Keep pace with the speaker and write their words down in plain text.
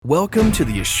Welcome to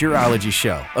the Assureology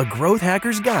Show, a growth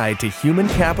hacker's guide to human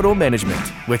capital management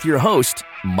with your host,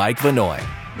 Mike Vanoy.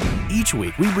 Each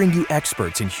week, we bring you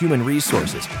experts in human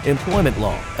resources, employment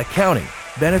law, accounting,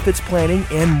 benefits planning,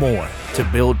 and more to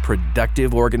build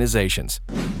productive organizations.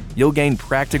 You'll gain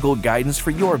practical guidance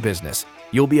for your business.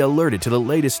 You'll be alerted to the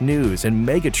latest news and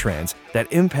mega trends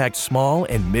that impact small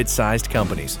and mid-sized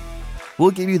companies.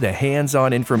 We'll give you the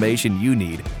hands-on information you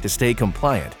need to stay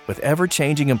compliant with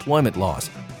ever-changing employment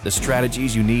laws, the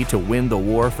strategies you need to win the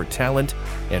war for talent,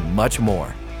 and much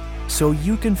more, so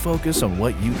you can focus on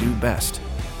what you do best,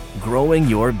 growing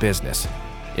your business.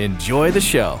 Enjoy the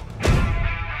show.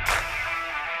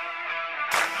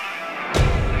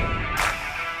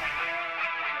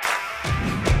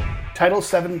 Title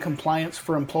VII compliance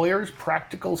for employers,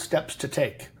 practical steps to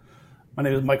take. My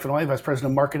name is Mike Vanoy, Vice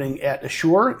President of Marketing at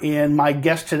Assure, and my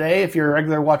guest today, if you're a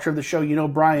regular watcher of the show, you know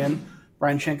Brian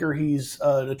Schenker. He's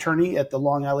an attorney at the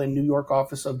Long Island, New York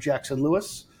office of Jackson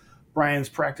Lewis. Brian's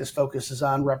practice focuses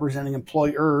on representing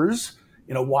employers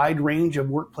in a wide range of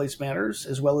workplace matters,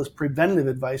 as well as preventative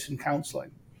advice and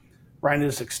counseling. Brian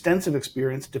has extensive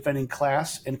experience defending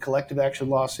class and collective action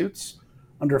lawsuits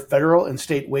under federal and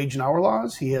state wage and hour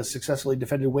laws. He has successfully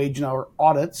defended wage and hour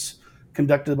audits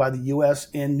conducted by the U.S.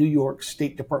 and New York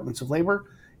State Departments of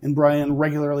Labor. And Brian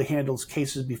regularly handles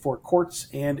cases before courts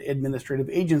and administrative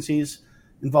agencies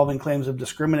involving claims of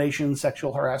discrimination,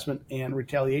 sexual harassment, and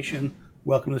retaliation.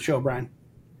 Welcome to the show, Brian.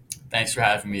 Thanks for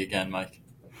having me again, Mike.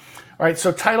 All right,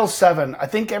 so Title VII, I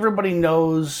think everybody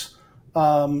knows,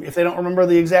 if they don't remember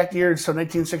the exact year, so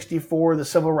 1964, the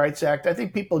Civil Rights Act. I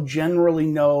think people generally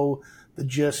know the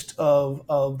gist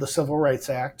of the Civil Rights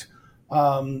Act.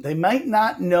 They might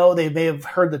not know, they may have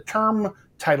heard the term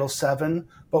Title VII,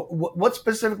 but what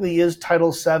specifically is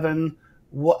Title VII?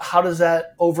 How does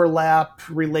that overlap,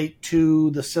 relate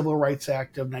to the Civil Rights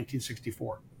Act of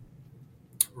 1964?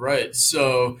 Right.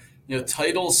 So,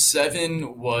 Title VII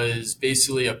was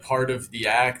basically a part of the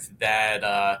act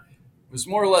that was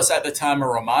more or less at the time a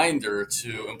reminder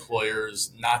to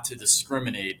employers not to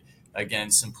discriminate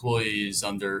against employees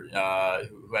under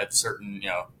who had certain,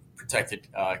 protected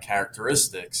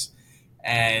characteristics.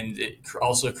 And it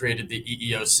also created the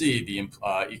EEOC, the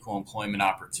Equal Employment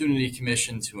Opportunity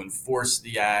Commission, to enforce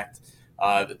the act,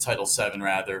 the Title VII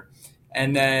rather.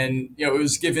 And then, it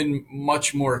was given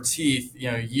much more teeth,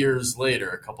 years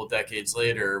later, a couple decades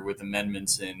later, with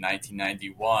amendments in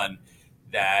 1991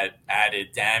 that added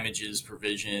damages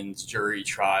provisions, jury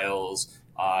trials.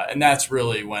 And that's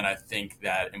really when I think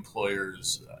that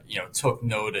employers, took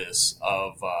notice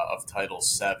of Title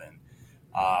VII.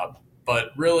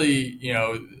 But really,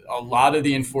 a lot of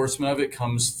the enforcement of it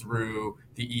comes through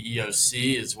the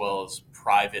EEOC as well as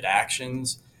private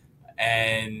actions.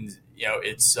 And,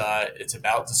 it's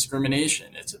about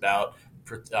discrimination. It's about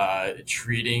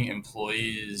treating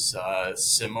employees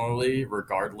similarly,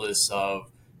 regardless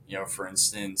of, for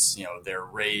instance, their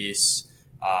race.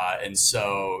 And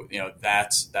so,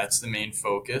 that's the main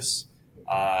focus.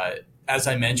 As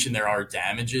I mentioned, there are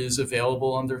damages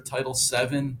available under Title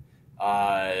VII.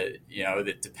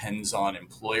 That depends on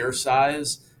employer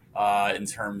size in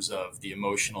terms of the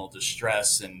emotional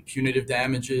distress and punitive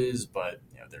damages, but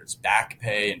there's back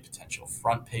pay and potential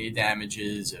front pay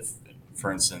damages if,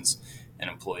 for instance, an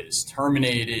employee is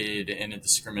terminated in a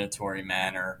discriminatory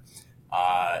manner.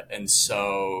 And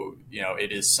so,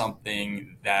 it is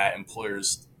something that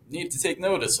employers need to take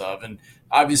notice of. And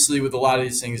obviously, with a lot of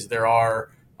these things, there are,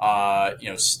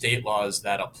 state laws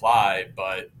that apply,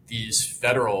 but these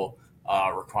federal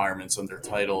requirements under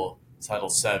Title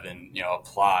VII,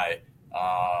 apply,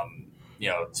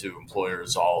 to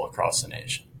employers all across the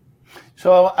nation.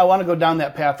 So I want to go down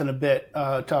that path in a bit,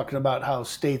 talking about how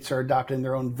states are adopting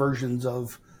their own versions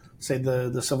of, say,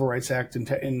 the Civil Rights Act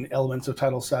and elements of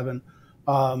Title VII.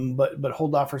 But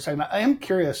hold off for a second. I am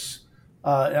curious.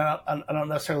 I don't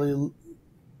necessarily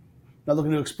not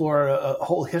looking to explore a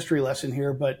whole history lesson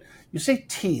here, but you say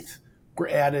teeth were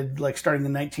added like starting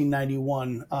in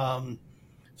 1991.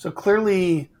 So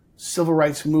clearly, civil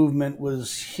rights movement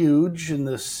was huge in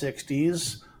the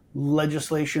 60s.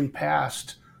 Legislation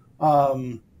passed.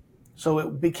 So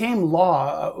it became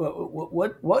law.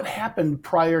 What happened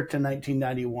prior to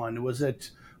 1991? Was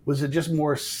it just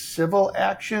more civil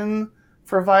action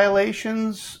for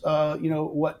violations?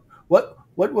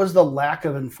 What was the lack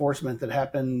of enforcement that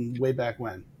happened way back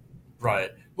when?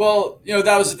 Right. Well,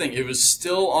 that was the thing. It was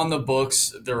still on the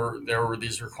books. There were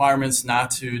these requirements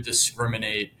not to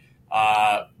discriminate,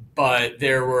 but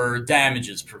there were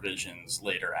damages provisions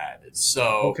later added.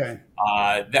 So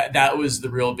that was the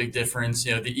real big difference.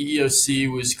 The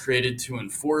EEOC was created to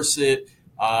enforce it.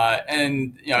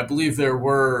 And I believe there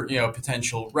were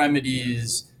potential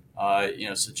remedies,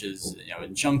 such as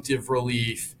injunctive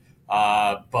relief.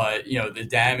 But the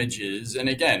damages, and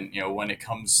again, when it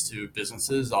comes to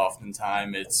businesses,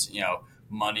 oftentimes it's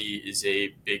money is a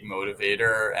big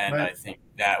motivator, and I Right. think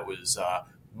that was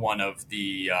one of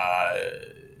the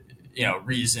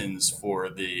reasons for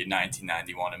the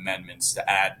 1991 amendments to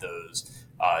add those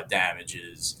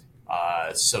damages,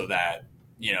 so that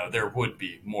there would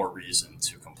be more reason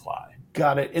to comply.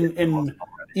 Got it. If there In wasn't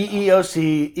already enough.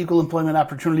 EEOC, Equal Employment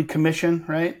Opportunity Commission,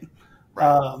 right? Right.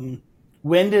 Um,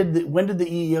 when did the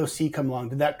EEOC come along?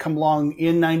 Did that come along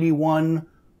in '91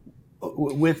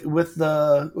 with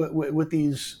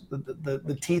these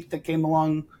the teeth that came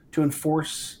along to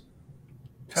enforce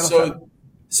Title So, VII?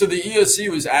 so the EOC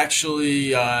was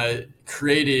actually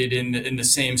created in the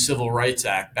same Civil Rights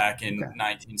Act back in Okay.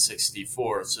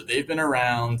 1964. So they've been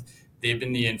around. They've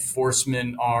been the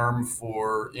enforcement arm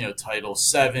for Title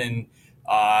VII,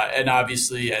 and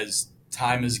obviously as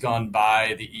time has gone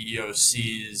by, the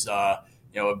EEOC's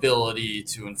ability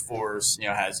to enforce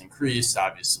has increased.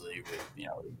 Obviously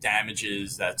with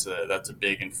damages, that's a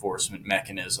big enforcement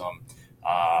mechanism.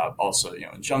 Also,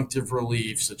 injunctive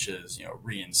relief such as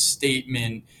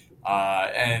reinstatement,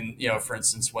 and for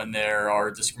instance, when there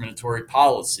are discriminatory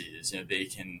policies, they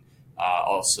can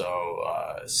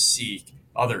also seek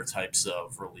other types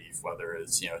of relief, whether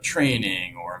it's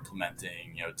training or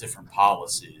implementing different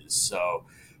policies. So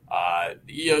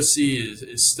the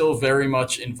EOC is still very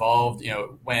much involved.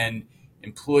 When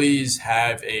employees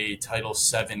have a Title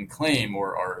VII claim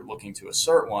or are looking to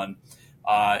assert one,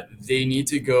 they need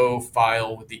to go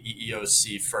file with the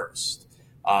EEOC first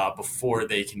before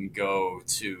they can go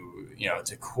to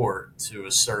court to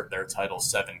assert their Title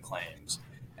VII claims.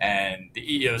 And the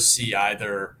EEOC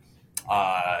either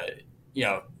uh, you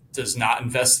know does not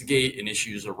investigate and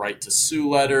issues a right to sue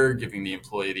letter, giving the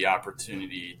employee the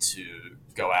opportunity to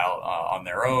go out on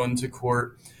their own to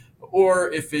court,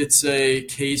 or if it's a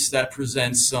case that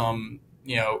presents some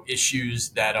issues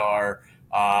that are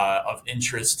of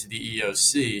interest to the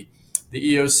EOC,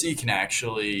 the EOC can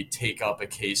actually take up a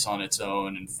case on its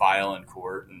own and file in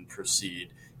court and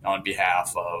proceed on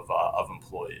behalf of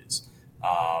employees.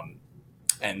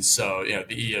 And so,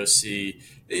 the EOC,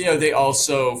 they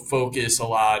also focus a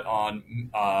lot on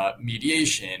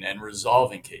mediation and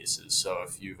resolving cases. So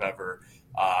if you've ever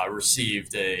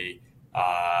received a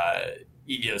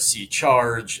EEOC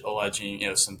charge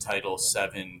alleging, some Title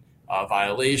VII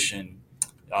violation,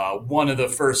 one of the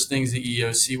first things the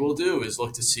EEOC will do is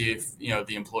look to see if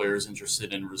the employer is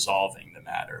interested in resolving the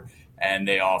matter, and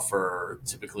they offer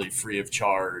typically free of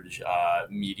charge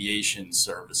mediation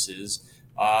services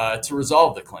to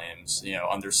resolve the claims.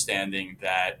 Understanding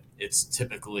that it's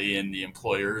typically in the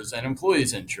employer's and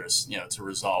employees' interest, to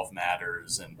resolve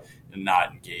matters and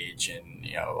not engage in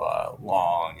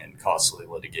long and costly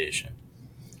litigation.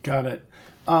 Got it.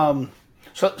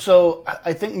 So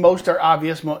I think most are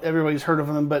obvious. Everybody's heard of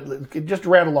them, but just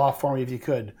rattle off for me if you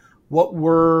could. What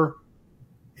were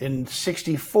in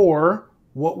 '64?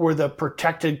 What were the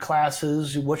protected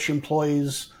classes? Which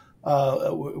employees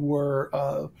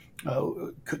were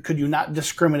could you not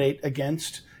discriminate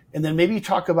against? And then maybe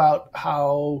talk about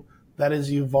how that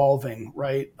is evolving.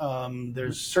 Right?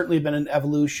 There's certainly been an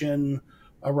evolution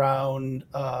around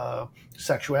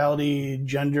sexuality,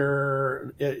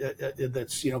 gender.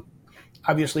 That's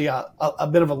obviously a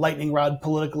bit of a lightning rod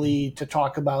politically to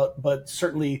talk about, but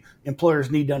certainly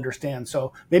employers need to understand.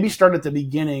 So maybe start at the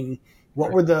beginning.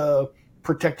 What were the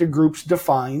protected groups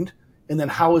defined, and then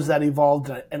how has that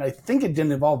evolved? And I think it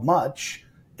didn't evolve much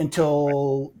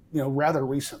until rather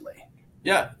recently.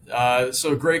 Yeah,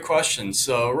 so great question.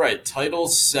 So, right, Title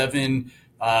VII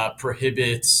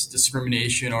prohibits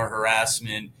discrimination or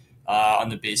harassment on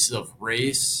the basis of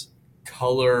race,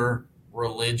 color,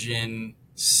 religion,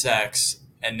 sex,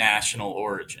 and national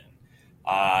origin.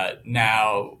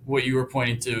 Now, what you were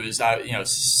pointing to is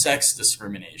sex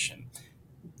discrimination.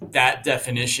 That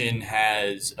definition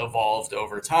has evolved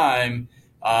over time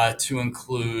to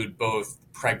include both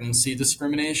pregnancy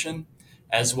discrimination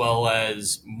as well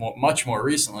as much more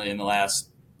recently in the last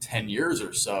 10 years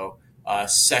or so,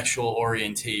 sexual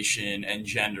orientation and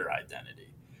gender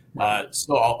identity. Right.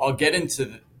 So I'll get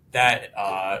into that,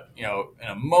 in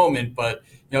a moment, but,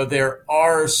 there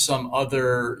are some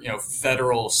other,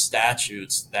 federal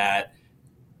statutes that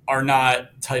are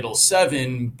not Title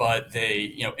VII, but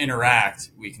they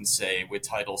interact, we can say, with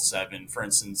Title VII. For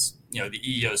instance, the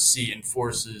EEOC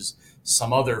enforces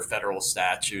some other federal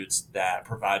statutes that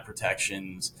provide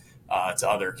protections to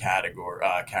other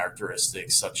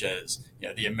characteristics, such as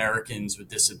the Americans with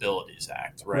Disabilities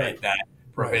Act, right? Right. That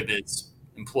Right. prohibits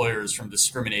employers from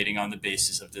discriminating on the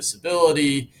basis of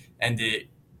disability, and it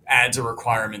adds a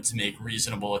requirement to make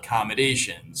reasonable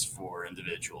accommodations for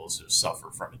individuals who suffer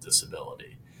from a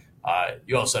disability.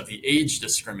 You also have the Age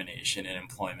Discrimination in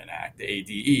Employment Act, the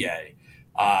ADEA.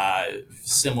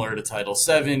 Similar to Title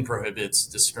VII, prohibits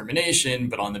discrimination,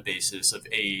 but on the basis of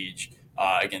age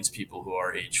against people who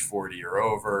are age 40 or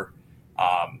over.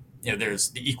 There's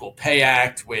the Equal Pay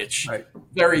Act, which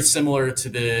very similar to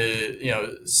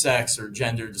the sex or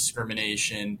gender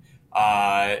discrimination.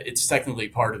 It's technically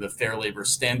part of the Fair Labor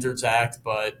Standards Act,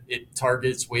 but it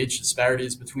targets wage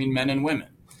disparities between men and women,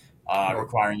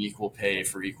 requiring equal pay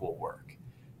for equal work.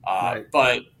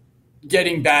 But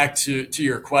getting back to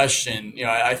your question,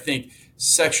 I think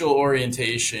sexual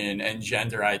orientation and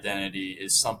gender identity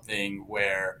is something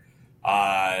where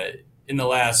in the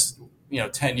last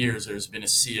 10 years, there's been a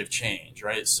sea of change,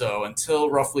 right? So until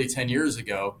roughly 10 years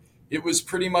ago, it was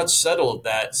pretty much settled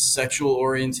that sexual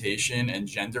orientation and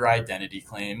gender identity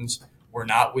claims were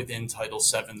not within Title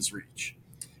VII's reach,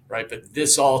 right? But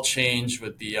this all changed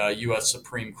with the U.S.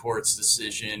 Supreme Court's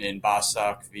decision in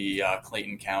Bostock v.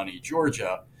 Clayton County,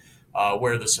 Georgia,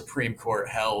 where the Supreme Court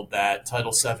held that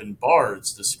Title VII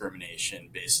bars discrimination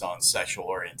based on sexual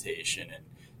orientation and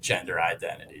gender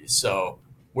identity. So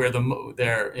where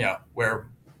where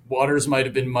waters might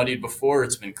have been muddied before,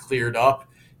 it's been cleared up.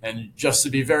 And just to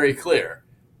be very clear,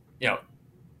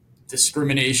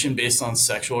 discrimination based on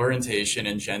sexual orientation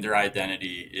and gender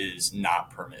identity is not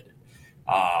permitted.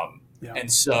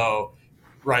 And so,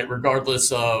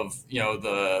 regardless of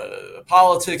the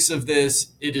politics of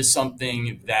this, it is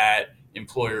something that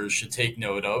employers should take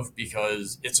note of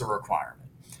because it's a requirement,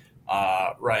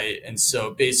 And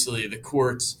so, basically, the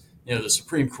courts, the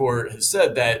Supreme Court has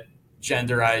said that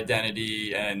gender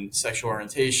identity and sexual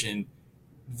orientation,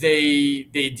 they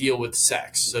deal with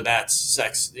sex, so that's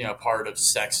sex, part of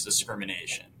sex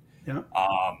discrimination.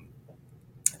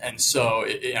 And so,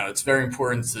 it's very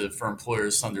important for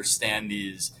employers to understand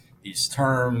these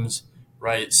terms,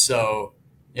 right? So,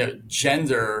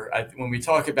 gender. When we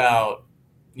talk about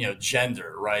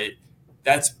gender, right,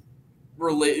 that's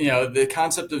really the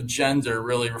concept of gender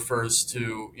really refers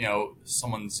to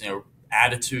someone's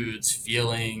attitudes,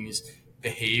 feelings,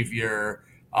 behavior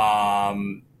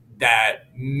that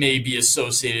may be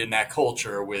associated in that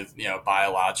culture with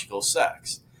biological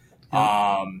sex.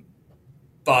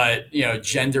 But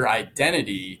gender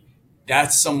identity,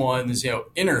 that's someone's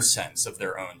inner sense of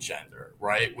their own gender,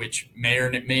 right, which may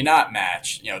or may not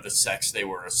match the sex they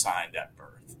were assigned at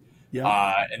birth.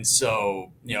 And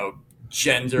so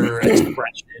gender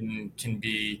expression can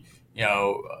be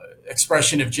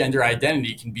expression of gender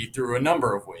identity can be through a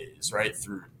number of ways, right?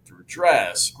 Through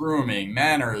dress, grooming,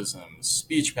 mannerisms,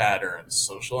 speech patterns,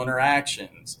 social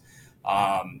interactions.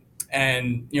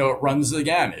 And, it runs the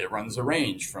gamut. It runs a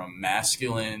range from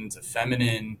masculine to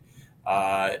feminine.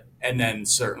 And then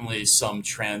certainly some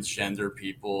transgender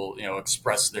people,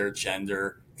 express their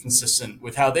gender consistent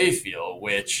with how they feel,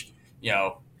 which,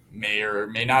 may or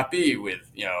may not be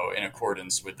with, in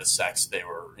accordance with the sex they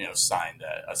were, assigned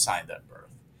at birth.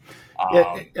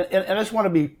 And I just want to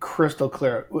be crystal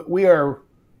clear. We are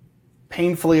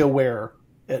painfully aware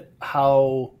at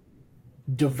how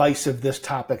divisive this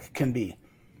topic can be.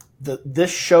 This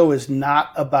show is not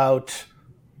about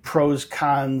pros,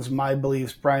 cons, my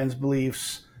beliefs, Brian's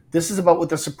beliefs. This is about what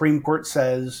the Supreme Court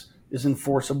says is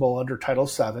enforceable under Title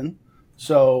VII.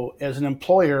 So as an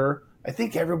employer, I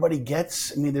think everybody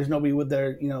gets, there's nobody with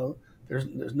their,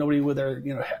 there's nobody with their,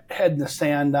 head in the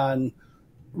sand on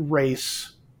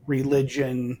race,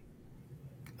 religion,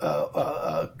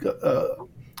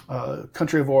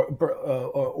 country of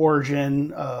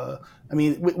origin.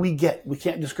 We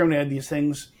can't discriminate on these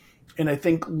things. And I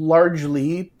think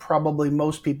largely, probably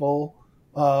most people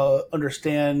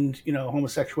understand,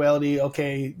 homosexuality.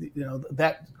 Okay,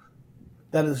 that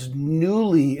is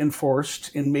newly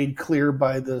enforced and made clear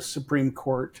by the Supreme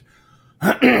Court.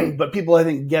 But people, I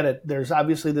think, get it. There's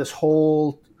obviously this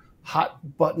whole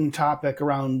hot button topic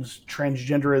around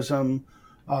transgenderism.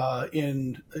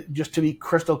 And just to be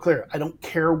crystal clear, I don't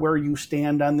care where you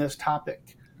stand on this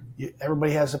topic.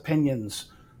 Everybody has opinions,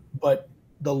 but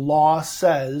the law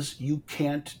says you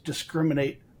can't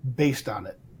discriminate based on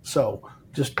it. So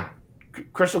just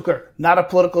crystal clear, not a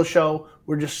political show.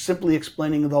 We're just simply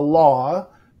explaining the law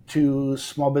to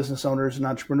small business owners and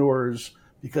entrepreneurs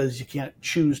because you can't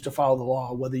choose to follow the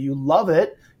law, whether you love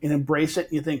it and embrace it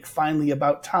and you think finally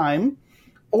about time,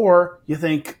 or you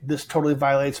think this totally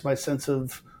violates my sense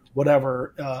of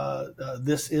whatever.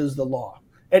 This is the law.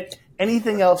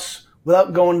 Anything else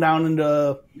without going down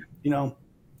into,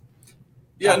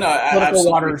 Yeah, no, political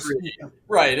absolutely waters. agree.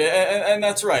 Right, and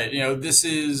that's right.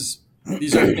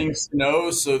 These are things to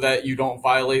know so that you don't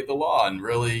violate the law, and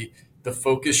really the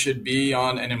focus should be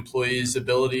on an employee's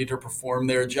ability to perform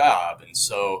their job, and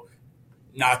so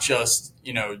not just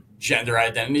gender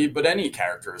identity, but any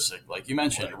characteristic, like you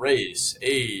mentioned, race,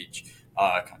 age,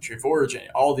 country of origin,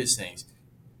 all these things.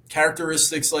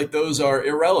 Characteristics like those are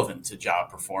irrelevant to job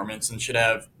performance and should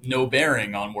have no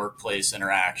bearing on workplace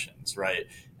interactions, right?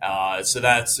 So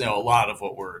that's a lot of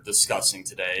what we're discussing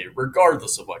today,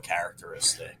 regardless of what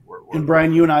characteristic. And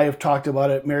Brian, you and I have talked about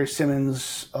it. Mary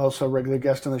Simmons, also a regular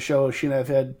guest on the show, she and I have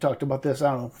had talked about this,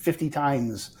 I don't know, 50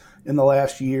 times in the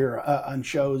last year on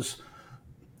shows.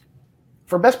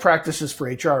 For best practices for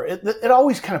HR, it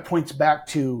always kind of points back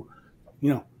to,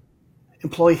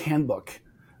 employee handbook,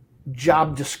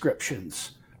 job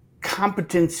descriptions,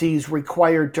 competencies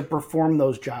required to perform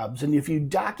those jobs. And if you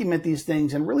document these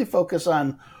things and really focus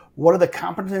on what are the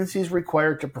competencies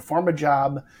required to perform a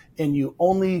job, and you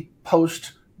only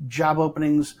post job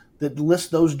openings that list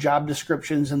those job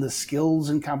descriptions and the skills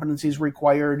and competencies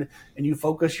required, and you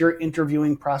focus your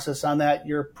interviewing process on that,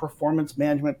 your performance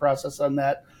management process on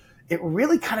that, it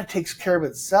really kind of takes care of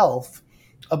itself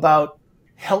about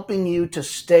helping you to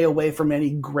stay away from any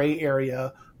gray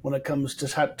area when it comes to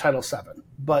Title VII.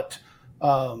 But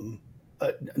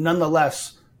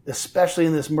nonetheless, especially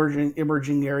in this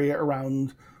emerging area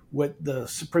around what the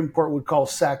Supreme Court would call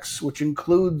sex, which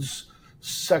includes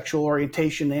sexual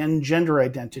orientation and gender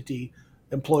identity,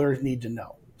 employers need to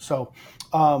know. So,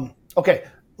 okay,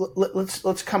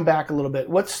 let's come back a little bit.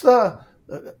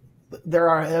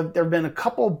 There have been a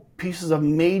couple pieces of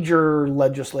major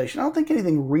legislation. I don't think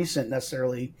anything recent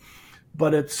necessarily,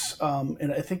 but it's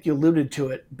and I think you alluded to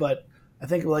it. But I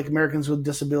think like Americans with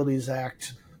Disabilities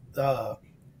Act,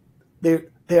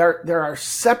 there are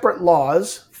separate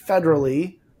laws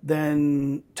federally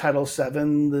than Title VII,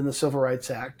 than the Civil Rights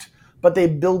Act, but they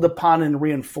build upon and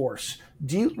reinforce.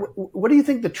 What do you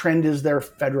think the trend is there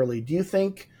federally? Do you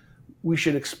think we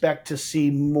should expect to see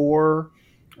more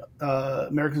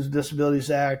Americans with Disabilities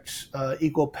Act,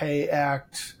 Equal Pay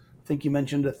Act? I think you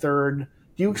mentioned a third.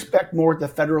 Do you expect more at the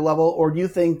federal level, or do you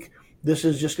think this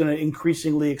is just going to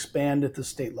increasingly expand at the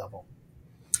state level?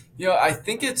 I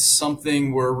think it's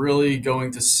something we're really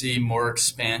going to see more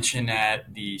expansion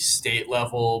at the state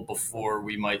level before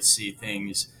we might see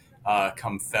things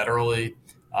come federally.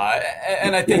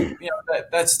 And I think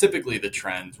that's typically the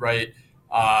trend, right?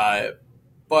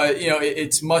 But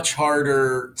it's much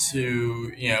harder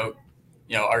to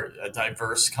a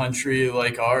diverse country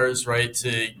like ours, right,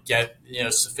 to get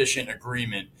sufficient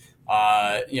agreement,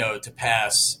 to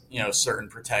pass certain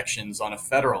protections on a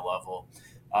federal level.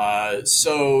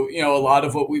 So a lot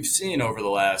of what we've seen over the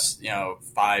last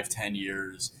 5-10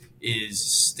 years is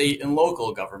state and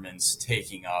local governments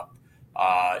taking up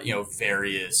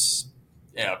various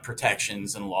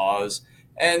protections and laws.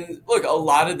 And look, a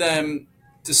lot of them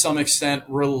to some extent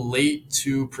relate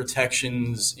to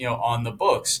protections on the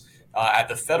books at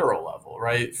the federal level,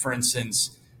 right? For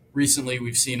instance, recently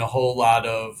we've seen a whole lot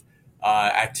of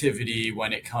activity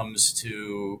when it comes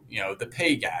to the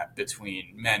pay gap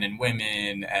between men and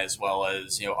women, as well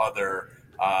as other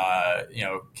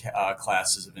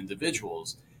classes of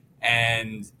individuals,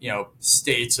 and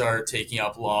states are taking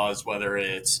up laws, whether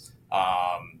it's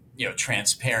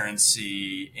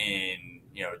transparency in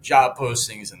job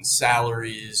postings and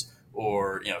salaries,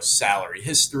 or salary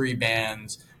history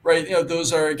bans, right?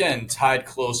 Those are again tied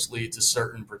closely to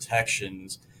certain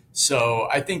protections. So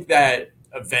I think that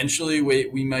eventually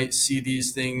we might see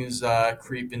these things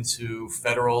creep into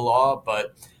federal law,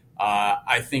 but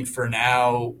I think for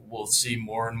now we'll see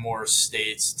more and more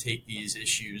states take these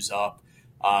issues up,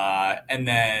 and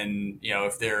then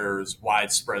if there's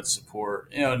widespread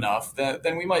support enough,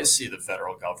 then we might see the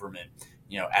federal government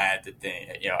add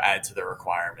to the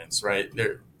requirements, right?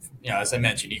 There, as I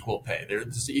mentioned, equal pay.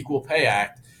 There's the Equal Pay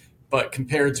Act, but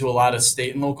compared to a lot of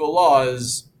state and local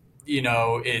laws,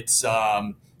 it's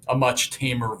a much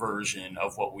tamer version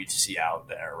of what we see out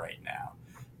there right now.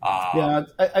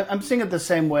 I'm seeing it the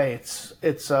same way.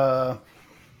 It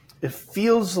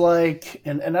feels like,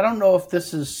 and I don't know if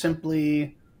this is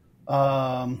simply,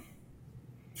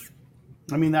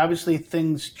 obviously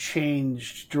things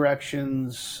changed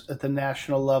directions at the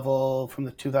national level from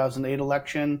the 2008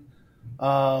 election,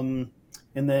 and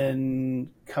then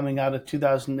coming out of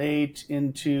 2008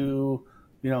 into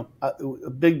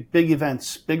big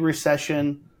events, big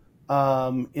recession,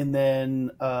 and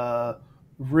then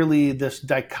really this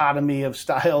dichotomy of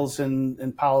styles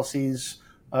and policies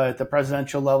at the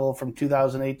presidential level from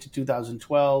 2008 to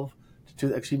 2012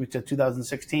 to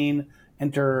 2016.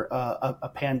 Enter a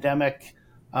pandemic,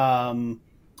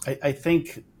 I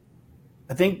think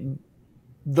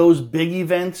those big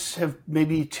events have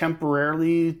maybe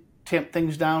temporarily tamped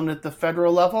things down at the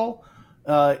federal level.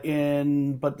 But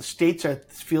the states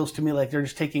feels to me like they're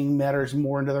just taking matters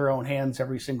more into their own hands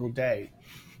every single day,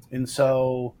 and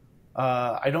so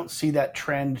I don't see that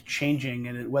trend changing.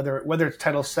 And whether it's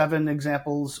Title VII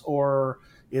examples or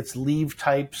it's leave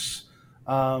types,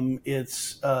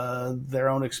 it's their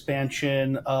own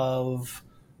expansion of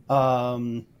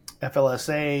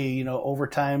FLSA,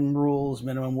 overtime rules,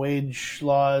 minimum wage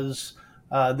laws.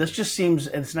 This just seems,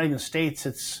 and it's not even states,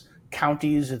 it's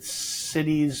counties, it's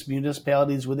cities,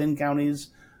 municipalities within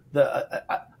counties.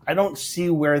 I don't see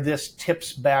where this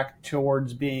tips back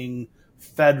towards being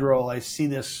federal. I see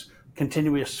this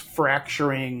continuous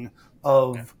fracturing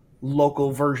of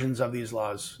local versions of these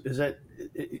laws. Is that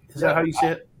how you see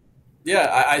it?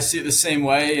 Yeah, I see it the same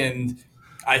way. And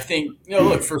I think,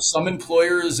 look, for some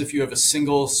employers, if you have a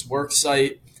single work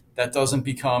site, that doesn't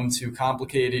become too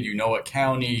complicated. You know what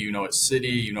county, you know what city,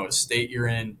 you know what state you're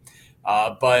in.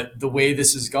 But the way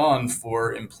this has gone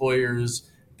for employers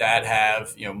that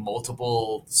have,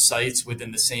 multiple sites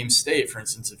within the same state, for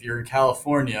instance, if you're in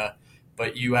California,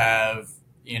 but you have,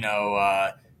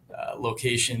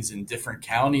 locations in different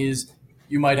counties,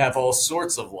 you might have all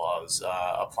sorts of laws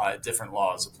different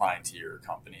laws applying to your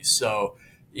company. So,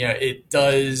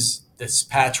 this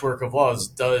patchwork of laws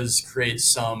does create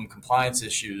some compliance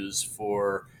issues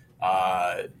for,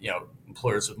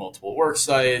 employers with multiple work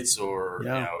sites or,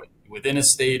 within a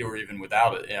state or even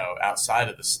without it, outside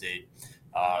of the state.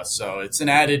 So it's an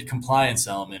added compliance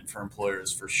element for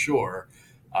employers for sure.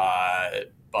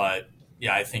 But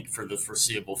yeah, I think for the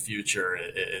foreseeable future,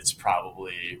 it's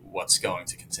probably what's going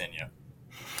to continue.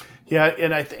 Yeah,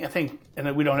 and I think,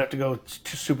 and we don't have to go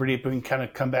too super deep. We can kind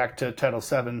of come back to Title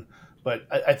VII, but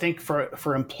I think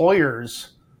for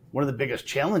employers, one of the biggest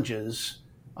challenges,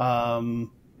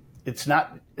 it's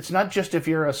not just if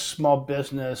you're a small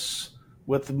business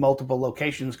with multiple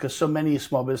locations, because so many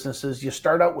small businesses, you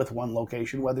start out with one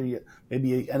location, whether you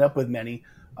end up with many.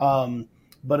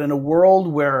 But in a world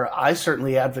where I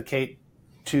certainly advocate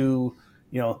to,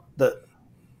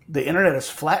 the internet has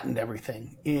flattened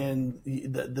everything in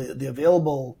the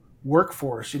available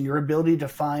workforce and your ability to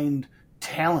find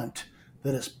talent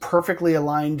that is perfectly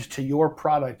aligned to your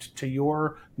product, to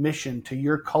your mission, to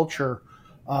your culture.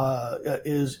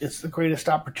 It's the greatest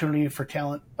opportunity for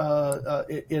talent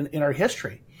in our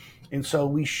history, and so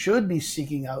we should be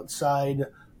seeking outside,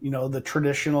 the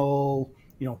traditional,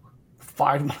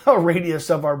 5-mile radius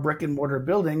of our brick and mortar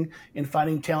building and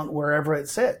finding talent wherever it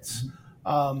sits.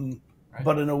 Right.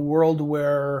 But in a world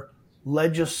where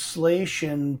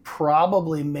legislation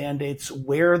probably mandates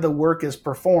where the work is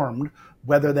performed,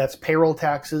 whether that's payroll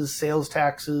taxes, sales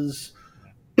taxes,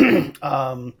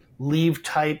 leave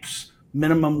types,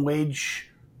 minimum wage,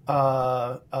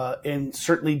 and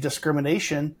certainly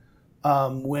discrimination,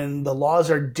 when the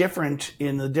laws are different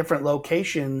in the different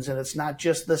locations, and it's not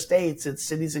just the states, it's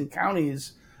cities and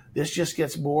counties, this just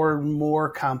gets more and more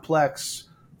complex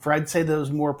for, I'd say,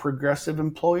 those more progressive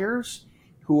employers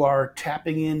who are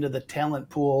tapping into the talent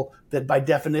pool that by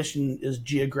definition is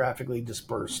geographically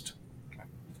dispersed.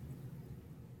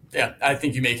 Yeah, I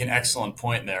think you make an excellent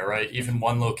point there, right? Even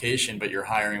one location, but you're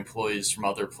hiring employees from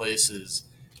other places,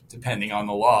 depending on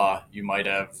the law, you might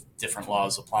have different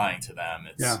laws applying to them.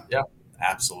 Yeah,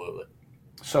 absolutely.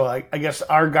 So I guess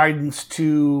our guidance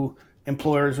to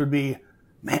employers would be,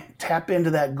 tap into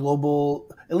that global,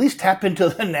 at least tap into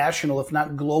the national, if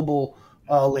not global,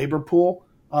 labor pool,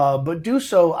 but do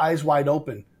so eyes wide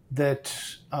open. That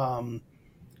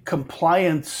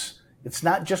compliance, it's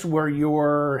not just where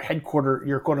your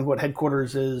quote unquote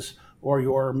headquarters is, or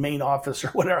your main office, or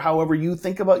whatever, however you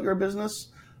think about your business.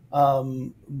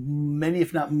 Many,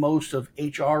 if not most, of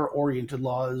HR oriented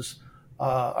laws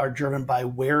are driven by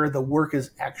where the work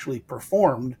is actually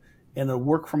performed. In a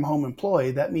work from home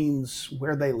employee, that means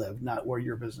where they live, not where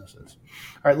your business is.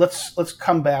 All right, let's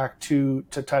come back to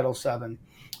Title VII.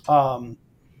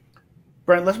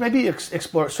 Brent, let's maybe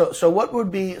explore. So what would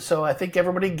be? So I think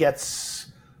everybody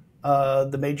gets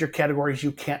the major categories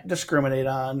you can't discriminate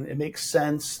on. It makes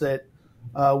sense that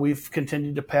we've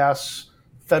continued to pass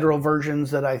federal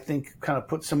versions that I think kind of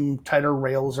put some tighter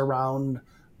rails around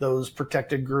those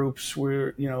protected groups.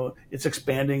 Where it's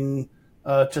expanding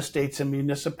to states and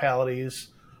municipalities.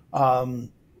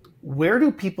 Where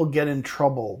do people get in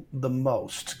trouble the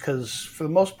most? Because for the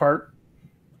most part,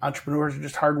 entrepreneurs are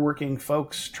just hardworking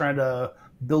folks trying to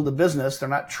build a business. They're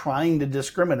not trying to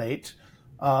discriminate.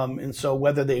 And so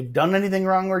whether they've done anything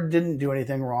wrong or didn't do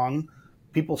anything wrong,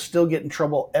 people still get in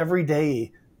trouble every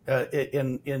day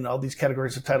in all these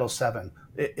categories of Title VII.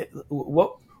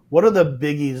 What are the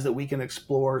biggies that we can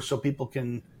explore so people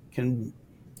can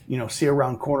see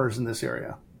around corners in this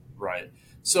area? Right.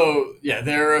 So, yeah,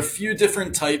 there are a few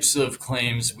different types of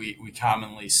claims we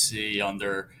commonly see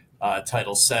under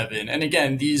Title VII. And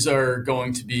again, these are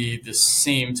going to be the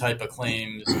same type of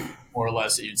claims, more or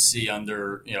less, that you'd see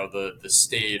under the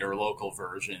state or local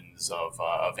versions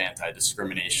of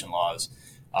anti-discrimination laws.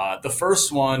 The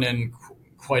first one, and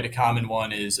quite a common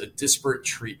one, is a disparate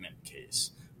treatment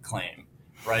case claim,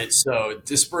 right? So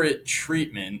disparate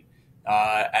treatment,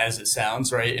 as it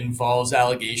sounds, right, involves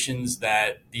allegations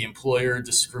that the employer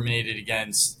discriminated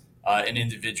against an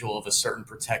individual of a certain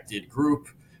protected group,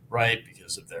 right,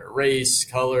 because of their race,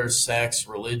 color, sex,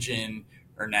 religion,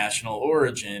 or national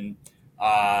origin.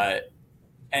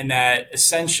 And that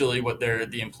essentially what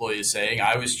the employee is saying,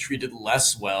 I was treated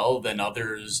less well than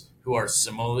others who are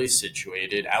similarly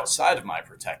situated outside of my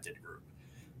protected group.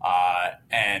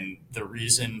 And the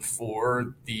reason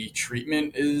for the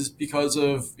treatment is because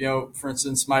of, for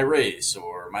instance, my race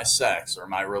or my sex or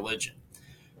my religion.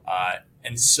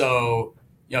 And so,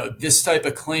 this type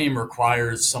of claim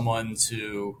requires someone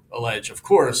to allege, of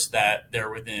course, that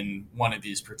they're within one of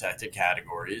these protected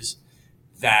categories,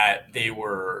 that they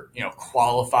were,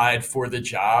 qualified for the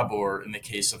job, or in the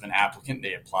case of an applicant,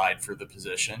 they applied for the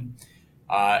position.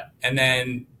 And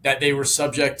then that they were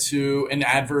subject to an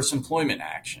adverse employment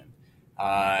action.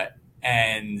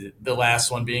 And the last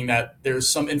one being that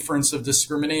there's some inference of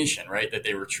discrimination, right? That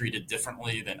they were treated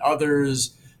differently than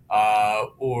others,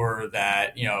 or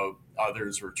that,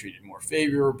 others were treated more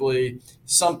favorably,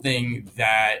 something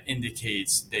that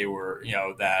indicates they were,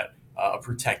 that a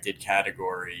protected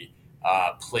category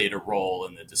played a role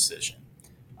in the decision.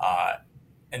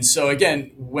 And so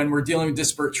again, when we're dealing with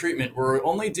disparate treatment, we're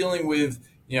only dealing with,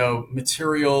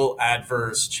 material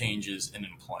adverse changes in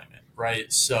employment,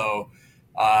 right? So,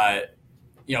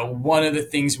 one of the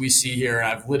things we see here, and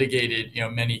I've litigated,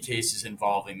 many cases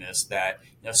involving this, that,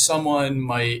 someone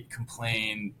might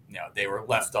complain, they were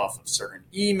left off of certain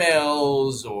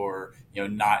emails, or,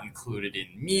 not included in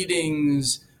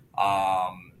meetings,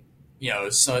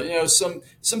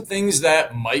 some things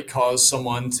that might cause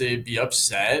someone to be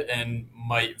upset and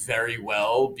might very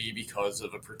well be because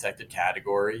of a protected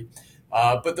category.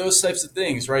 But those types of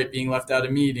things, right, being left out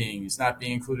of meetings, not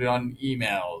being included on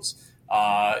emails,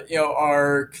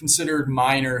 are considered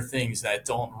minor things that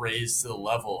don't raise to the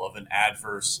level of an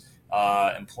adverse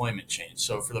employment change.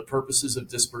 So for the purposes of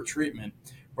disparate treatment,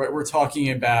 right, we're talking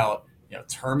about,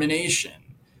 termination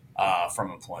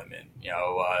from employment,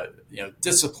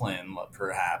 discipline,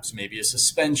 perhaps, maybe a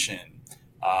suspension,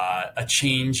 a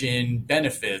change in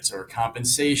benefits or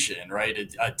compensation, right?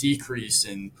 A decrease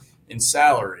in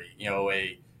salary,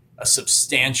 a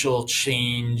substantial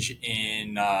change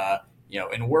in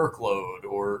in workload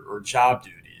or job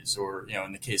duties, or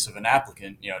in the case of an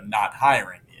applicant, not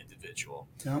hiring the individual.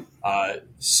 Yeah.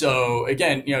 So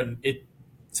again,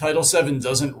 Title VII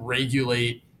doesn't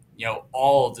regulate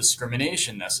all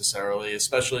discrimination necessarily,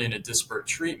 especially in a disparate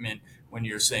treatment. When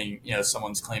you're saying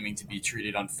someone's claiming to be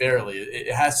treated unfairly,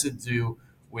 it has to do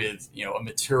with a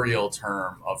material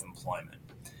term of employment.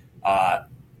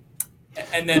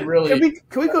 And then really,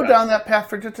 can we go down that path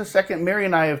for just a second? Mary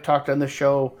and I have talked on the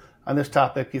show on this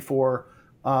topic before,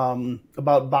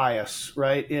 about bias,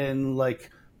 right? In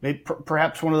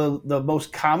perhaps one of the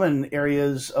most common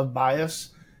areas of bias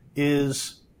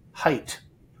is height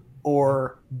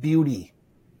or beauty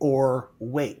or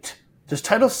weight. Does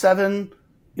Title VII,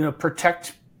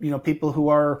 protect, people who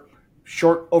are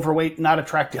short, overweight, not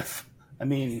attractive? I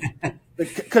mean,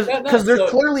 because there's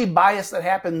clearly bias that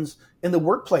happens in the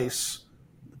workplace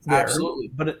there. Absolutely.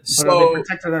 But are they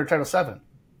protected under Title VII?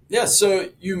 Yeah, so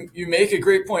you make a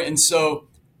great point. And so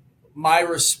my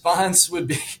response would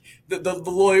be the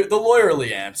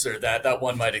lawyerly answer that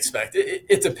one might expect.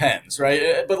 It depends,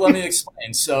 right? But let me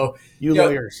explain. So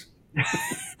lawyers.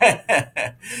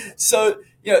 So,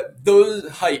 those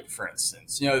height, for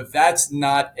instance, that's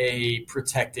not a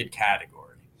protected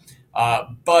category.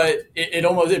 But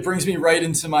it brings me right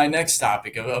into my next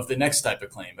topic of the next type of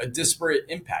claim, a disparate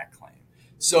impact claim.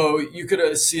 So you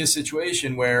could see a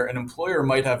situation where an employer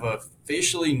might have a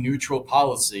facially neutral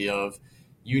policy of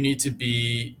you need to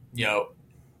be,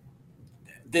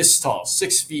 this tall,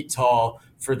 6 feet tall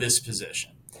for this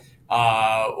position.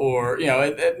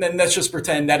 And let's just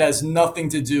pretend that has nothing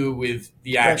to do with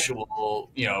the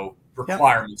actual,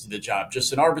 requirements of the job,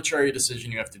 just an arbitrary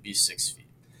decision. You have to be 6 feet.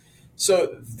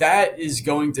 So that is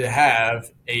going to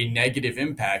have a negative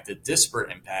impact, a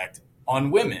disparate impact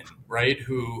on women, right?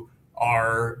 Who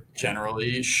are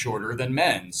generally shorter than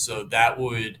men. So that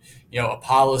would, a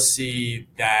policy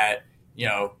that,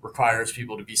 requires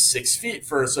people to be 6 feet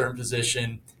for a certain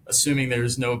position, assuming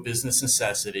there's no business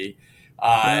necessity,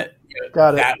 Yeah.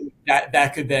 Got it.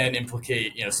 that could then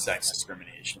implicate, sex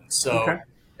discrimination. Okay. So,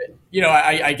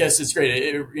 I guess it's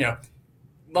great.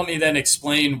 Let me then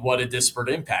explain what a disparate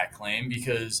impact claim,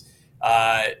 because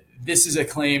this is a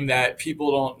claim that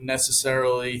people don't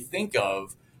necessarily think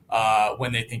of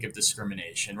when they think of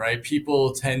discrimination, right?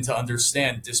 People tend to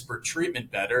understand disparate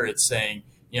treatment better. It's saying,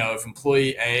 if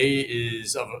employee A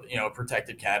is of a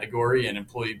protected category and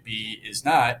employee B is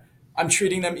not, I'm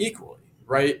treating them equally,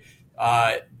 right?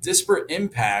 Disparate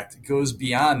impact goes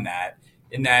beyond that,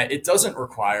 in that it doesn't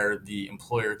require the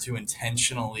employer to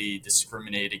intentionally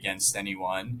discriminate against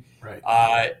anyone. Right.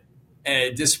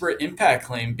 A disparate impact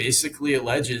claim basically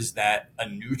alleges that a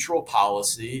neutral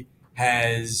policy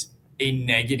has a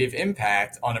negative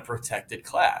impact on a protected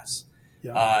class.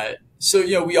 Yeah.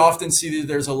 So we often see that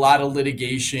there's a lot of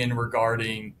litigation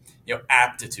regarding,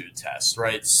 aptitude tests,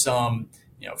 right? Some,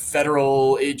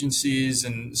 federal agencies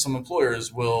and some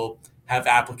employers will have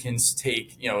applicants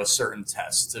take, a certain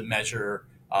test to measure,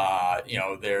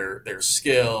 their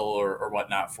skill or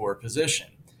whatnot for a position.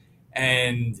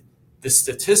 And the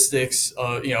statistics,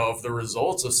 of the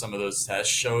results of some of those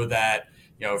tests show that,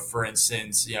 for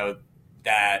instance,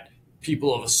 that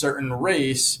people of a certain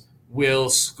race will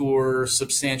score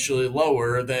substantially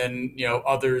lower than,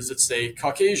 others that say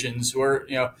Caucasians who are,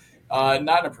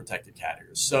 not in protected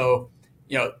categories. So,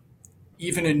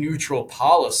 even a neutral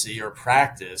policy or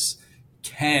practice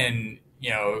can,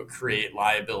 create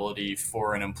liability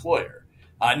for an employer.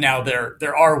 Now,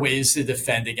 there are ways to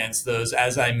defend against those,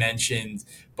 as I mentioned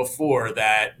before,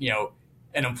 that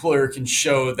an employer can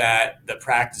show that the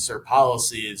practice or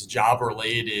policy is job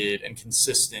related and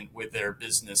consistent with their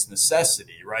business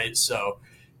necessity, right? So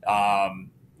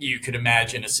you could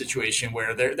imagine a situation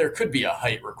where there could be a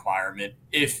height requirement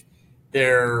if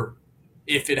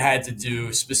it had to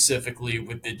do specifically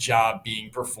with the job being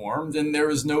performed, and there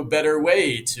was no better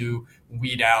way to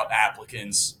weed out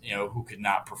applicants, who could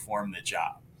not perform the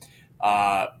job.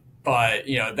 But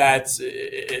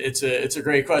it's a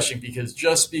great question, because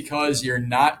just because you're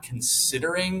not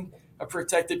considering a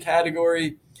protected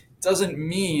category doesn't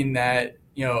mean that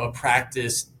a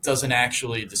practice doesn't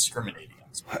actually discriminate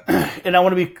against people. And I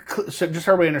want to be so just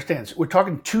so everybody understands, we're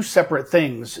talking two separate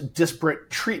things. Disparate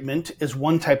treatment is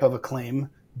one type of a claim.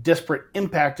 Disparate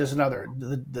impact is another.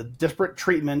 The disparate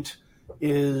treatment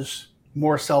is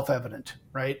more self-evident,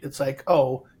 right? It's like,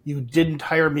 oh, you didn't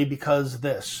hire me because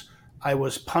this. I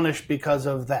was punished because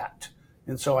of that.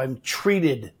 And so I'm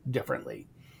treated differently.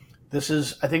 This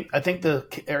is, I think the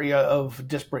area of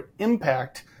disparate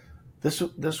impact,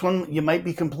 this one, you might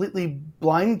be completely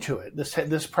blind to it.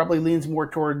 This probably leans more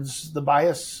towards the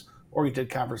bias-oriented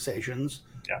conversations.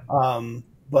 Yeah.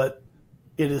 But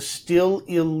it is still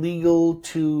illegal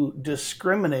to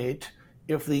discriminate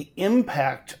if the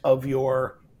impact of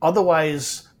your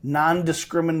otherwise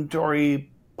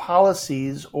non-discriminatory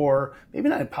policies, or maybe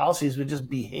not policies, but just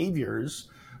behaviors,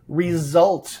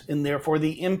 result, and therefore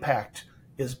the impact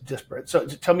is disparate. So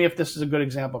tell me if this is a good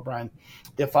example, Brian.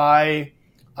 If I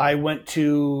went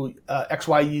to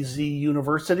XYZ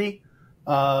University,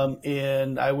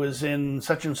 and I was in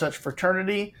such and such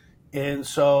fraternity, and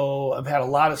so I've had a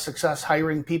lot of success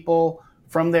hiring people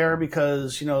from there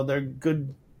because they're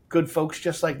good folks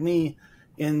just like me,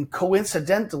 and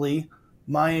coincidentally,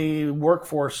 my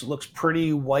workforce looks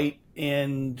pretty white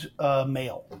and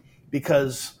male,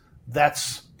 because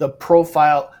that's the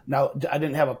profile. Now, I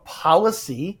didn't have a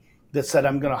policy that said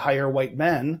I'm going to hire white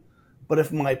men, but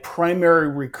if my primary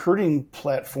recruiting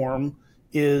platform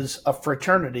is a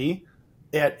fraternity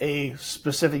at a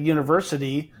specific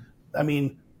university, I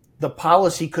mean, the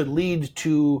policy could lead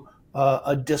to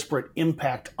a disparate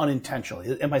impact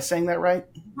unintentionally. Am I saying that right?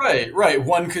 Right.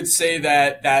 One could say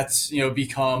that that's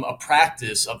become a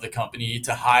practice of the company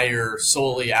to hire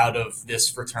solely out of this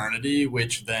fraternity,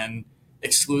 which then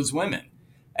excludes women.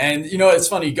 And it's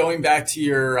funny, going back to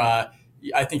your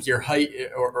I think your height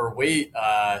or weight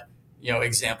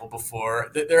example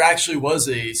before, that there actually was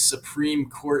a Supreme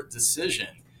Court decision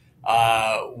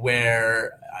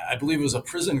where I believe it was a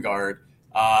prison guard,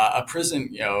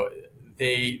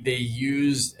 they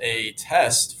used a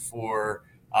test for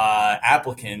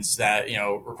applicants that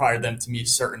required them to meet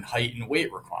certain height and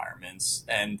weight requirements,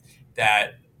 and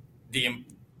that the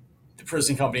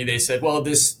prison company, they said, well,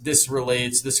 this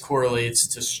correlates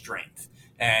to strength,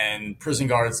 and prison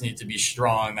guards need to be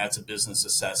strong. That's a business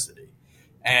necessity.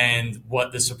 And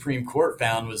what the Supreme Court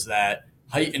found was that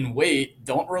height and weight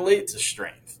don't relate to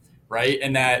strength, right?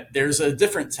 And that there's a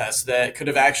different test that could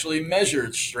have actually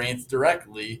measured strength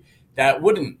directly that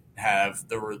wouldn't have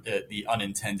the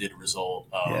unintended result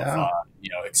of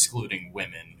Yeah, excluding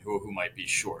women who might be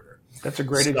shorter. that's a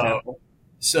great So example.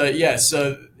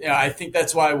 I think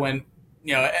that's why when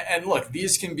and look,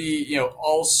 these can be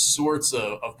all sorts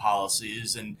of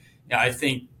policies, and I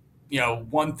think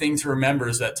one thing to remember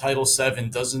is that Title VII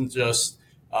doesn't just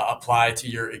apply to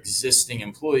your existing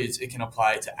employees; it can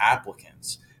apply to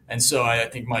applicants. And so I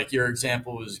think, Mike, your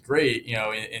example was great.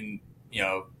 In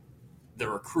the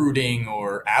recruiting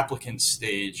or applicant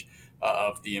stage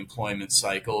of the employment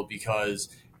cycle, because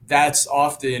that's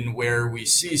often where we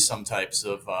see some types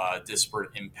of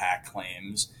disparate impact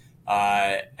claims.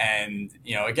 And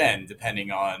again,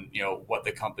 depending on what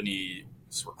the company's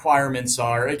requirements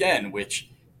are, again, which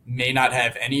may not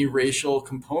have any racial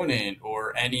component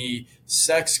or any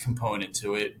sex component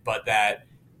to it, but that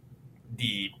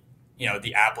the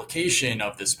the application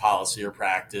of this policy or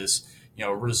practice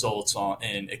results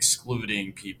in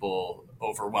excluding people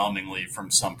overwhelmingly from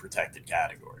some protected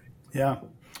category. Yeah.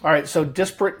 All right. So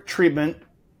disparate treatment,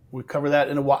 we cover that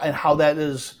in a while, and how that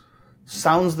is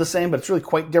sounds the same, but it's really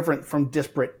quite different from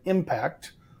disparate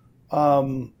impact.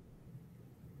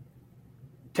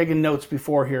 Taking notes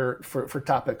before here for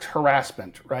topics: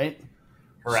 harassment, right?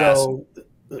 Harassment. So,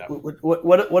 Yeah.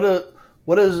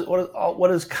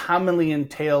 what is commonly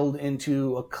entailed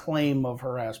into a claim of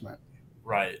harassment?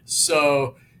 Right.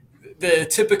 So the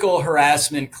typical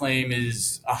harassment claim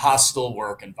is a hostile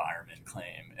work environment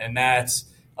claim. And that's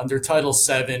under Title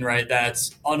VII, right?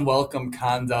 That's unwelcome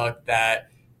conduct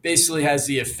that basically has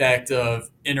the effect of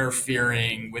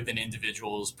interfering with an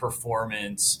individual's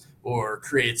performance or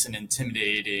creates an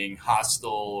intimidating,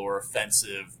 hostile, or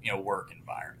offensive, work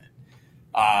environment.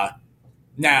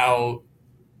 Now,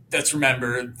 let's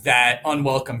remember that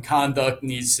unwelcome conduct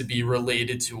needs to be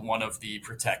related to one of the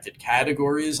protected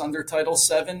categories under Title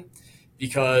VII,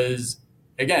 because,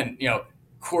 again,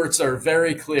 courts are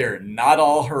very clear. Not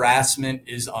all harassment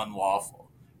is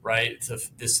unlawful, right? So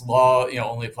this law,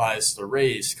 only applies to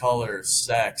race, color,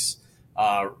 sex,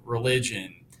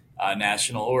 religion,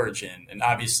 national origin, and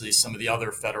obviously some of the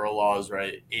other federal laws,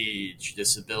 right? Age,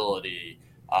 disability,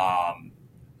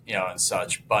 and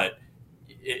such. But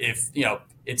if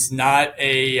it's not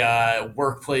a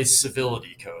workplace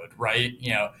civility code, right?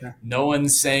 Yeah. No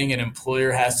one's saying an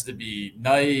employer has to be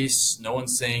nice. No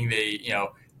one's saying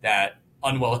that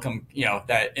unwelcome,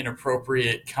 that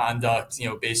inappropriate conduct,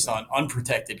 based on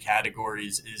unprotected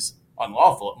categories is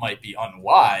unlawful. It might be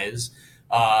unwise,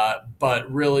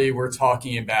 but really we're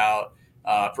talking about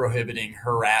prohibiting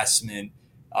harassment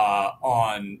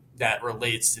on that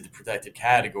relates to the protected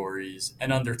categories.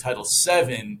 And under Title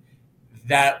VII,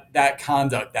 that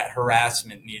conduct, that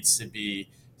harassment needs to be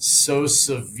so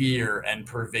severe and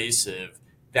pervasive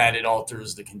that it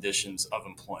alters the conditions of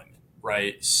employment,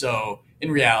 right? So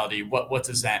in reality, what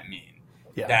does that mean?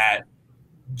 Yeah. That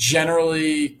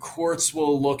generally courts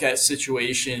will look at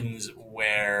situations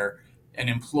where an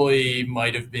employee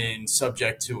might have been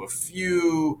subject to a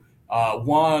few,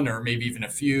 one or maybe even a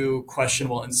few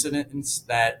questionable incidents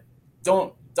that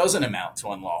doesn't amount to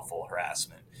unlawful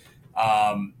harassment.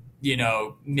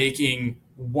 Making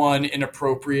one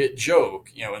inappropriate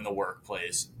joke, in the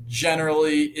workplace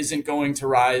generally isn't going to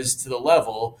rise to the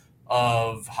level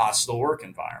of hostile work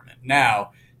environment.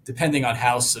 Now, depending on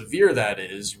how severe that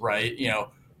is, right?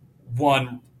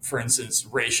 One, for instance,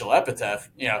 racial epithet,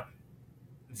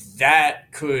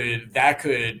 that could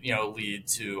lead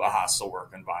to a hostile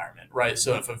work environment, right?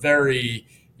 So if a very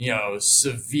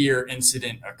severe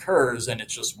incident occurs and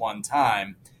it's just one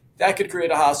time, that could create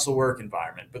a hostile work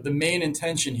environment. But the main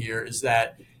intention here is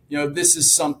that this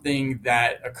is something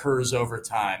that occurs over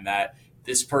time, that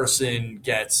this person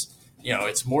gets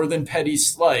it's more than petty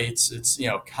slights. It's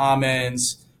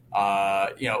comments.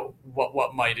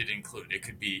 What might it include? It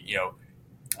could be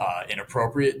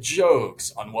inappropriate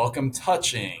jokes, unwelcome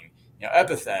touching,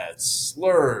 epithets,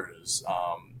 slurs,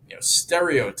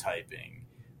 stereotyping,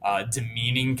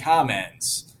 demeaning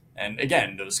comments. And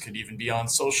again, those could even be on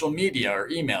social media or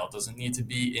email. It doesn't need to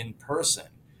be in person.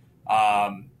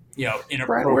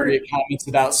 Inappropriate comments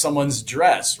about someone's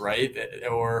dress, right?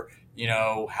 Or,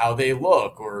 how they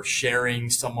look, or sharing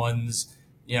someone's,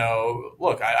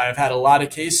 look, I've had a lot of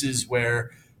cases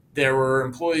where there were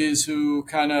employees who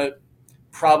kind of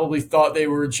probably thought they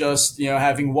were just,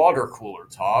 having water cooler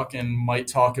talk and might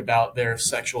talk about their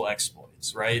sexual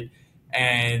exploits, right?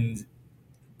 And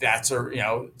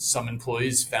some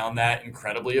employees found that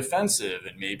incredibly offensive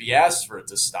and maybe asked for it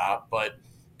to stop, but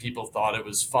people thought it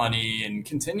was funny and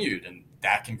continued. And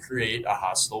that can create a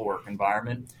hostile work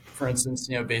environment, for instance,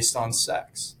 based on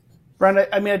sex. Brian,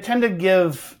 I tend to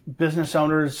give business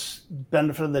owners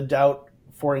benefit of the doubt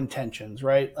for intentions,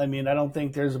 right? I don't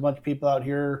think there's a bunch of people out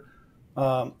here,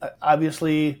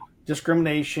 obviously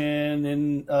discrimination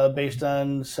and based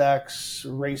on sex,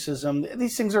 racism.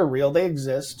 These things are real; they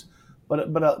exist,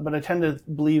 but I tend to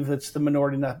believe it's the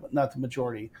minority, not the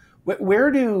majority.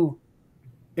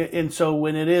 And so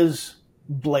when it is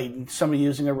blatant, somebody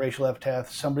using a racial epithet,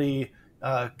 somebody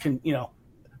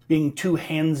being too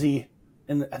handsy.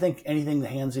 And I think anything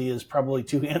handsy is probably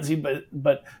too handsy,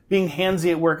 but being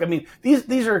handsy at work,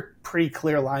 these are pretty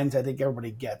clear lines I think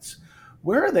everybody gets.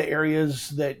 Where are the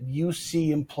areas that you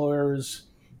see employers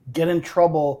get in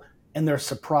trouble and they're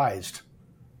surprised?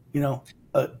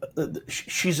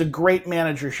 She's a great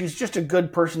manager. She's just a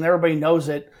good person. Everybody knows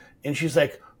it. And she's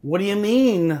like, what do you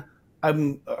mean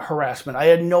I'm harassment? I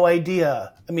had no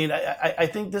idea. I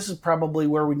think this is probably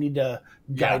where we need to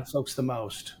guide folks the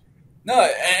most. No,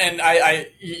 and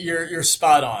you're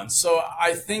spot on. So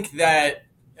I think that,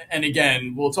 and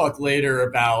again, we'll talk later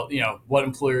about, what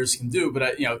employers can do,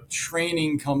 but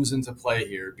training comes into play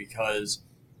here because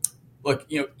look,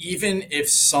 even if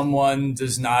someone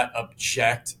does not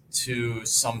object to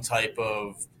some type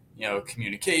of,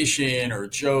 communication or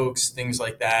jokes, things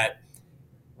like that,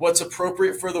 what's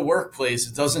appropriate for the workplace,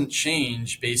 it doesn't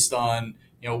change based on,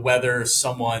 whether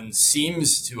someone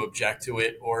seems to object to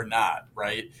it or not,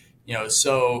 right?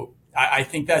 So I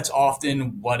think that's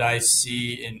often what I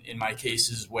see in my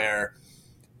cases where,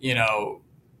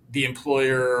 the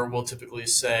employer will typically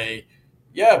say,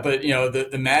 yeah, but,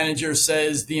 the manager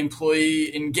says the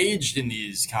employee engaged in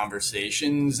these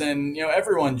conversations and,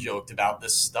 everyone joked about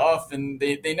this stuff and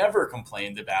they never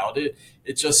complained about it.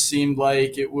 It just seemed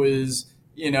like it was,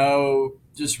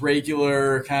 just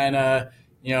regular kind of,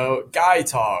 guy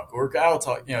talk or gal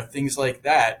talk, things like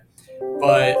that.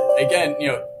 But again,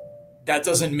 that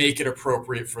doesn't make it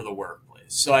appropriate for the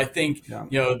workplace. So I think,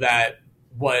 that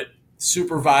what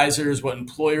supervisors, what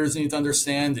employers need to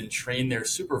understand and train their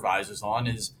supervisors on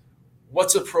is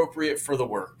what's appropriate for the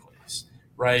workplace,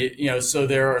 right? So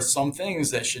there are some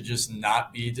things that should just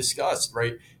not be discussed,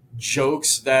 right?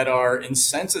 Jokes that are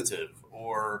insensitive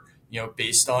or,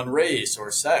 based on race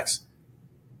or sex,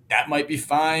 that might be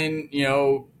fine,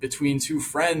 between two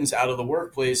friends out of the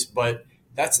workplace, but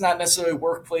that's not necessarily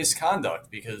workplace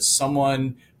conduct because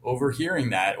someone overhearing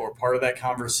that or part of that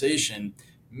conversation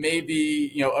may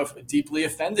be, deeply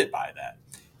offended by that.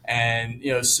 And,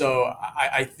 so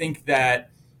I think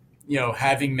that,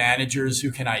 having managers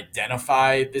who can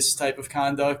identify this type of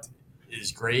conduct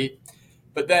is great.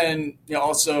 But then,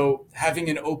 also having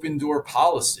an open door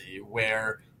policy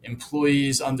where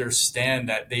employees understand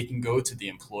that they can go to the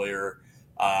employer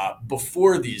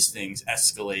before these things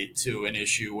escalate to an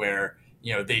issue where,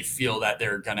 they feel that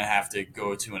they're going to have to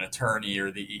go to an attorney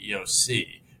or the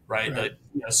EEOC, right? But,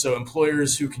 so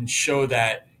employers who can show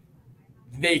that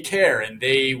they care and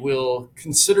they will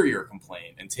consider your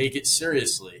complaint and take it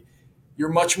seriously, you're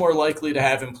much more likely to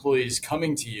have employees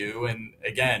coming to you. And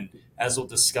again, as we'll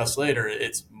discuss later,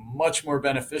 it's much more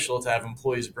beneficial to have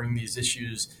employees bring these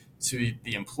issues to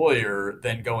the employer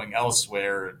than going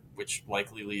elsewhere, which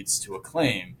likely leads to a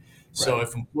claim. Right. So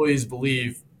if employees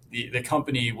believe the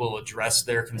company will address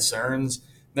their concerns,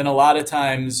 then a lot of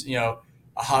times, a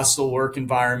hostile work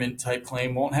environment type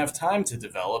claim won't have time to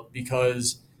develop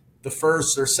because the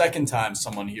first or second time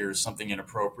someone hears something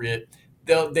inappropriate,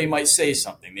 they might say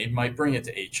something. They might bring it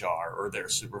to HR or their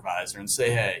supervisor and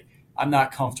say, hey, I'm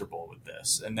not comfortable with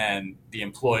this. And then the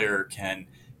employer can,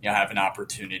 have an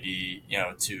opportunity,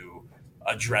 to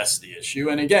address the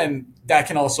issue. And again, that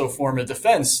can also form a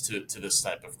defense to this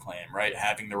type of claim, right?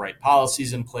 Having the right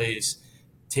policies in place,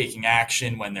 taking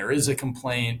action when there is a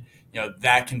complaint,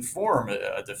 that can form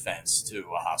a defense to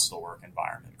a hostile work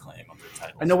environment claim under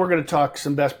Title VII. I know we're going to talk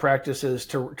some best practices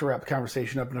to wrap the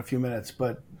conversation up in a few minutes,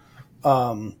 but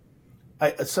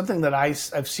something that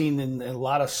I've seen in a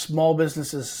lot of small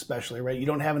businesses, especially, right? You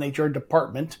don't have an HR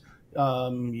department.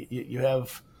 You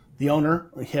have the owner.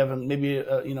 You have maybe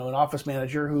an office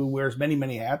manager who wears many,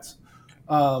 many hats.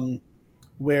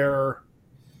 Where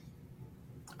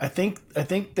I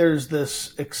think there's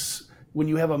this when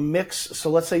you have a mix.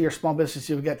 So let's say you're a small business,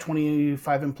 you've got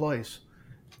 25 employees,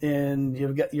 and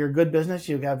you're a good business.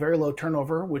 You've got very low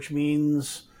turnover, which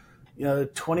means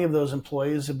 20 of those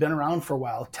employees have been around for a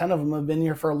while. 10 of them have been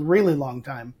here for a really long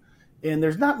time, and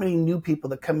there's not many new people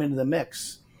that come into the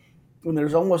mix. When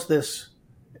there's almost this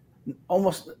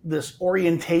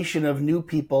orientation of new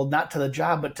people, not to the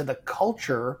job, but to the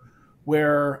culture,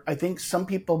 where I think some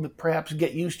people perhaps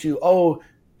get used to, oh,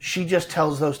 she just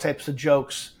tells those types of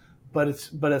jokes. but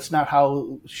it's not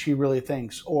how she really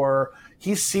thinks. Or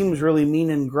he seems really mean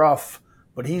and gruff,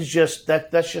 but he's just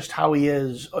that's just how he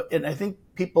is. And I think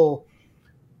people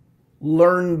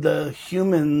learn the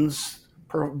humans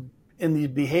in these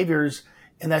behaviors.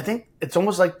 And I think it's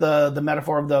almost like the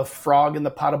metaphor of the frog in the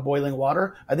pot of boiling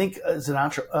water. I think as an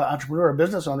entrepreneur, a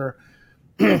business owner,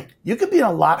 you could be in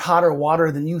a lot hotter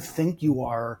water than you think you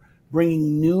are,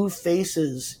 bringing new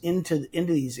faces into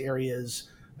these areas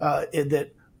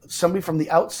that somebody from the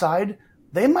outside,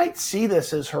 they might see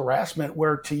this as harassment,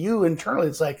 where to you internally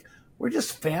it's like, we're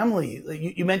just family.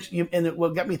 You mentioned, and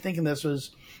what got me thinking this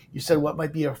was, you said what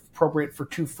might be appropriate for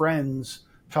two friends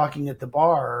talking at the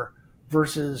bar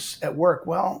versus at work.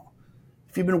 Well,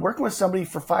 if you've been working with somebody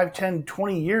for 5, 10,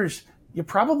 20 years, you're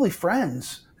probably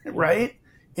friends, right?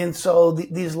 And so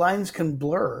these lines can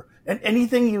blur. And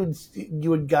anything you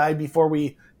would guide before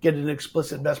we get into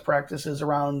explicit best practices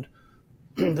around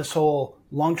this whole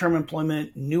long-term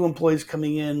employment, new employees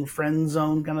coming in, friend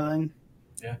zone kind of thing?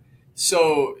 Yeah.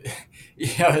 So,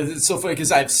 yeah, it's so funny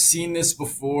because I've seen this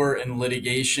before in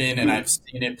litigation and I've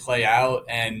seen it play out.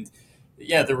 And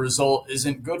yeah, the result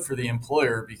isn't good for the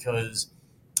employer because,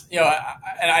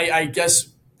 I guess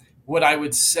what I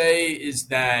would say is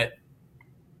that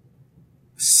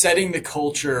setting the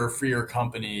culture for your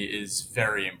company is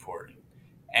very important.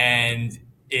 And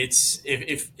it's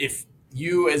if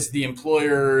you as the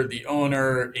employer, the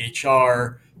owner,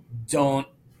 HR don't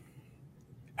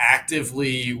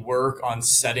actively work on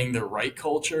setting the right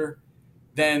culture,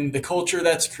 then the culture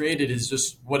that's created is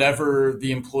just whatever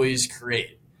the employees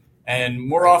create. And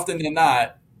more often than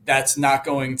not, that's not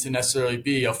going to necessarily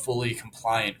be a fully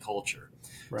compliant culture.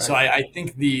 Right. So I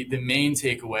think the main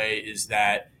takeaway is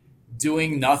that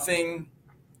doing nothing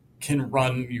can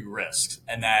run you risks,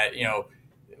 and that,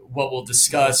 what we'll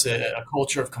discuss, a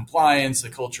culture of compliance, a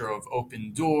culture of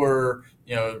open door,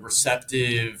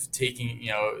 receptive, taking,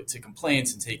 to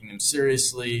complaints and taking them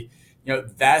seriously.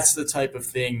 That's the type of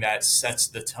thing that sets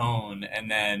the tone. And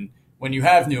then when you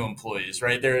have new employees,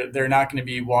 right, they're not going to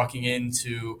be walking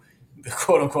into the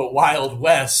quote unquote Wild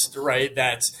West, right?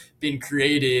 That's been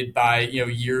created by,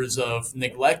 years of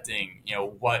neglecting,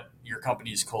 what your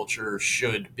company's culture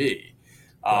should be.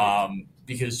 Right.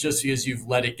 Because just because you've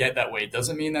let it get that way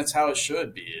doesn't mean that's how it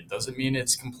should be. It doesn't mean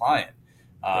it's compliant.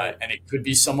 Right. And it could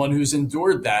be someone who's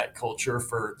endured that culture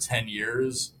for 10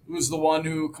 years who's the one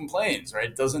who complains, right?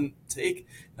 It doesn't take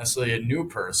necessarily a new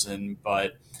person,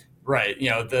 but right,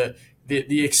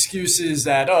 the excuses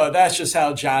that, oh, that's just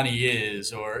how Johnny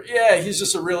is, or yeah, he's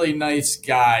just a really nice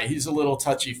guy, he's a little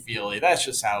touchy-feely, that's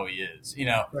just how he is,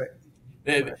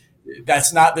 Right.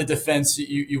 That's not the defense that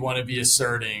you want to be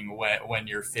asserting when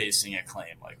you're facing a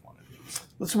claim like one of these.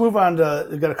 Let's move on to,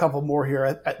 we've got a couple more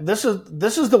here. This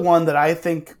is the one that I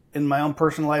think in my own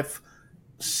personal life,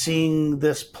 seeing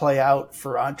this play out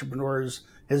for entrepreneurs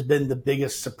has been the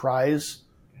biggest surprise,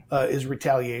 is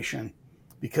retaliation.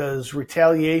 Because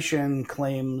retaliation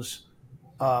claims,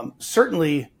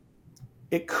 certainly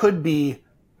it could be,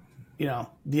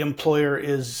 the employer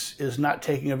is not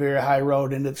taking a very high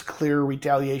road and it's clear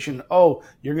retaliation. Oh,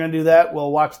 you're going to do that?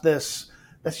 Well, watch this.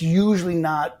 That's usually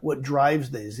not what drives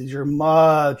these. These are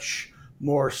much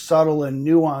more subtle and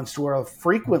nuanced, where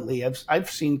frequently I've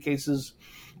seen cases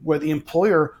where the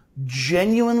employer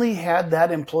genuinely had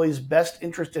that employee's best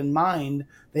interest in mind.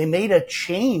 They made a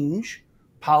change,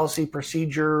 policy,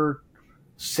 procedure,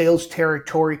 sales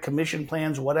territory, commission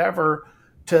plans, whatever,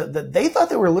 that they thought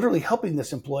they were literally helping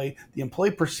this employee. The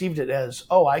employee perceived it as,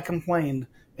 oh, I complained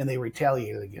and they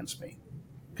retaliated against me.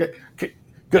 Good.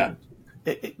 Yeah.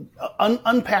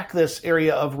 Unpack this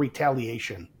area of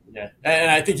retaliation. Yeah,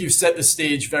 and I think you've set the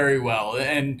stage very well.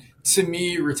 And to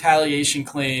me, retaliation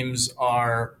claims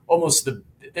are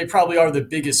they probably are the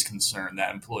biggest concern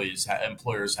that employers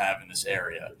have in this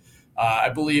area. I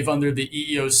believe under the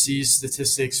EEOC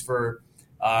statistics for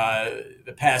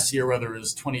the past year, whether it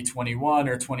was 2021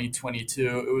 or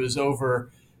 2022, it was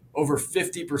over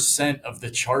 50% of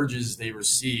the charges they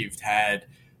received had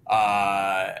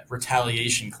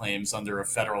retaliation claims under a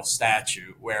federal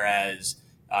statute, whereas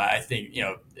I think,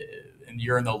 and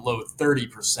you're in the low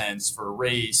 30% for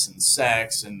race and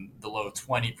sex, and the low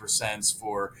 20%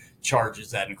 for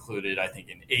charges that included, I think,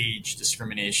 an age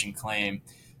discrimination claim.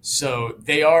 So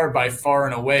they are by far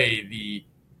and away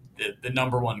the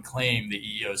number one claim the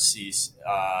EEOC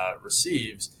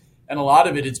receives. And a lot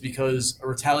of it is because a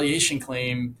retaliation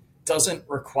claim doesn't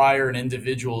require an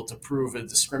individual to prove a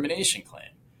discrimination claim.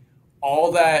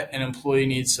 All that an employee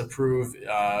needs to prove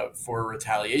for a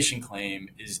retaliation claim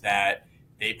is that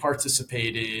they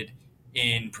participated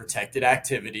in protected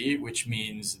activity, which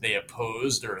means they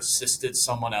opposed or assisted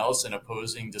someone else in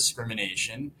opposing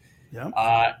discrimination,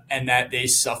 Yeah. and that they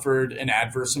suffered an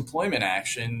adverse employment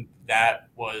action that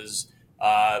was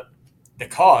the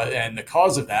cause, and the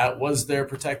cause of that was their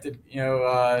protected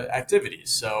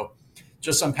activities. So,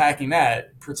 just unpacking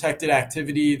that, protected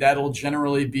activity, that'll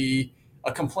generally be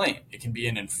a complaint. It can be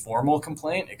an informal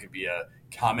complaint. It could be a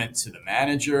comment to the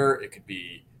manager. It could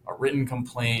be a written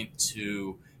complaint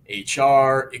to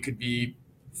HR. It could be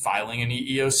filing an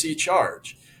EEOC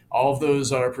charge. All of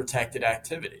those are protected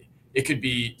activity. It could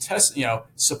be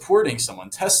supporting someone,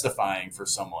 testifying for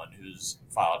someone who's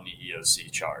filed an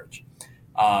EEOC charge.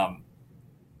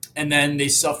 And then they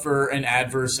suffer an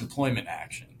adverse employment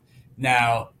action.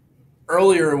 Now,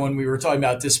 earlier when we were talking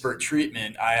about disparate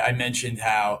treatment, I mentioned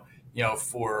how,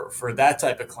 for that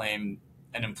type of claim,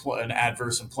 an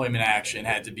adverse employment action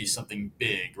had to be something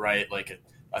big, right? Like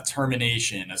a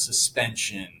termination, a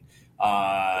suspension,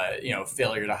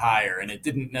 failure to hire. And it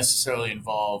didn't necessarily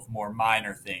involve more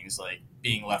minor things like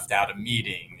being left out of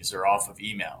meetings or off of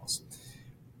emails.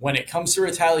 When it comes to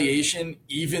retaliation,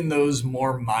 even those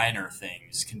more minor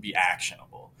things can be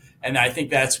actionable. And I think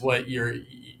that's what you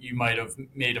might have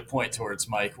made a point towards,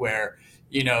 Mike, where,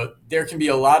 there can be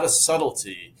a lot of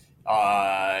subtlety,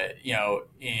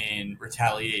 in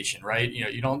retaliation, right?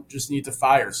 You don't just need to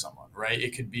fire someone, right?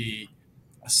 It could be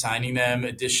assigning them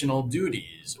additional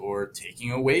duties or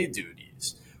taking away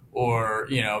duties or,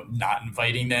 not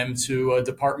inviting them to a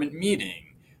department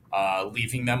meeting,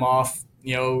 leaving them off,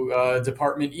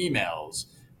 department emails,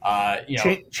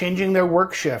 Changing their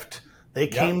work shift. They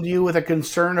came to you with a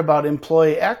concern about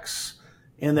employee X,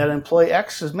 and that employee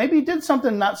X is maybe did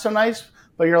something not so nice,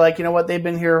 but you're like, you know what? They've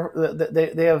been here.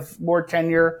 They have more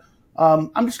tenure.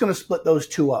 I'm just going to split those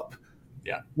two up.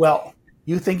 Yeah. Well,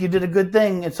 you think you did a good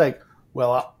thing. It's like,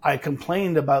 well, I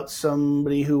complained about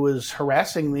somebody who was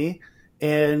harassing me,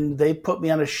 and they put me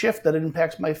on a shift that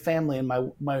impacts my family and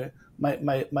my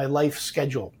life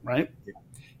schedule, right?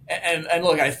 And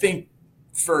look, I think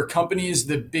for companies,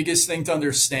 the biggest thing to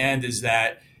understand is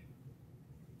that,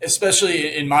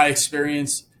 especially in my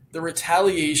experience, the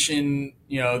retaliation,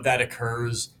 that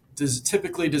occurs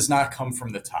typically does not come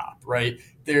from the top, right?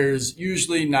 There's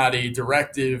usually not a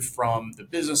directive from the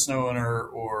business owner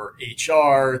or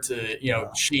HR to,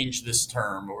 change this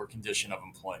term or condition of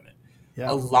employment. Yeah.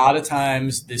 A lot of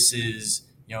times this is,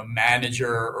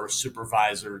 manager or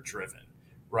supervisor driven,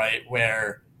 right?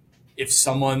 Where if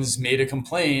someone's made a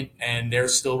complaint and they're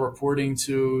still reporting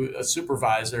to a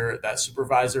supervisor, that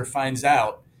supervisor finds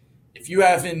out. If you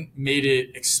haven't made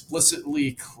it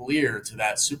explicitly clear to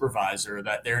that supervisor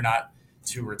that they're not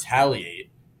to retaliate,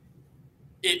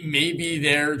 it may be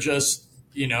their just,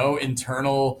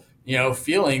 internal,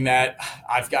 feeling that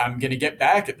I'm going to get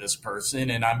back at this person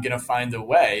and I'm going to find a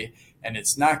way. And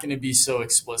it's not going to be so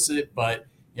explicit, but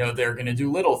they're going to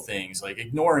do little things like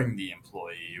ignoring the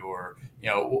employee or,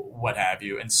 what have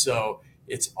you. And so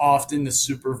it's often the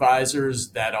supervisors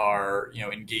that are,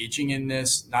 engaging in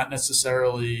this, not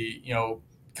necessarily,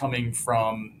 coming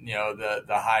from, the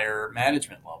higher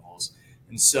management levels.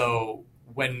 And so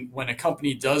when a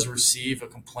company does receive a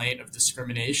complaint of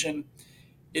discrimination,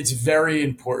 it's very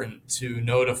important to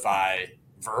notify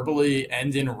verbally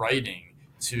and in writing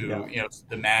to,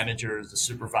 the managers, the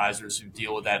supervisors who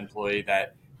deal with that employee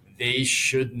that they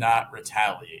should not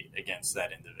retaliate against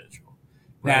that individual.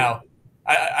 Right. Now,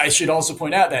 I should also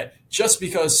point out that just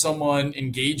because someone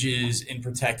engages in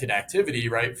protected activity,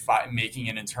 right, making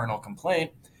an internal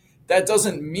complaint, that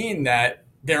doesn't mean that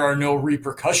there are no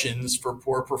repercussions for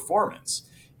poor performance.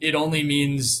 It only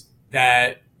means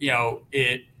that,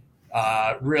 it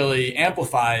really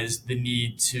amplifies the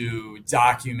need to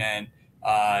document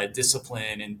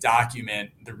discipline and document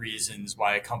the reasons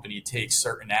why a company takes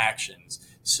certain actions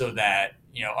so that,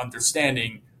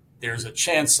 understanding there's a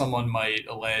chance someone might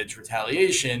allege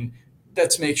retaliation,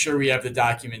 let's make sure we have the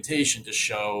documentation to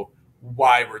show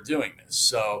why we're doing this.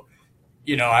 So,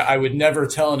 I would never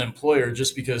tell an employer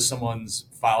just because someone's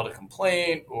filed a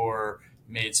complaint or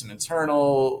made some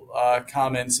internal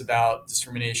comments about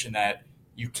discrimination that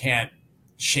you can't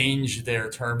change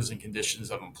their terms and conditions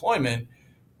of employment.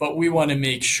 But we want to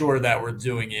make sure that we're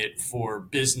doing it for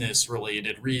business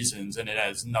related reasons and it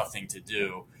has nothing to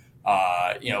do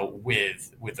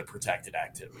with the protected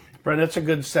activity. Brent, that's a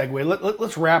good segue.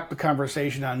 Let's wrap the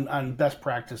conversation on best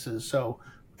practices. So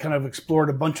kind of explored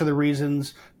a bunch of the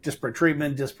reasons: disparate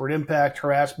treatment, disparate impact,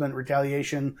 harassment,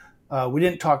 retaliation. We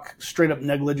didn't talk straight up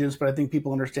negligence, but I think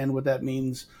people understand what that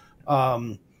means.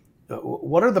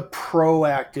 What are the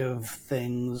proactive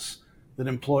things that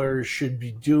employers should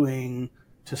be doing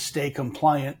to stay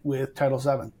compliant with Title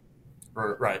VII?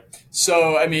 Right.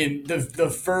 So, I mean,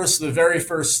 the very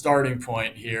first starting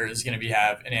point here is going to be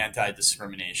have an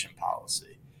anti-discrimination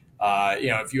policy.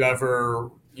 If you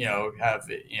ever, have,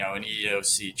 an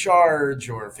EEOC charge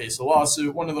or face a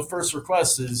lawsuit, one of the first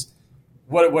requests is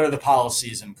what are the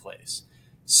policies in place?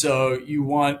 So you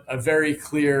want a very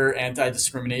clear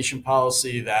anti-discrimination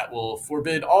policy that will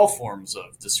forbid all forms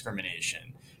of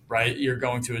discrimination, right? You're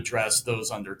going to address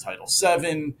those under Title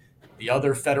VII, the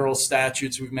other federal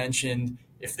statutes we've mentioned.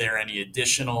 If there are any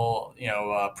additional,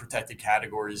 protected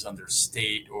categories under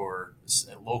state or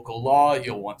local law,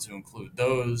 you'll want to include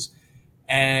those,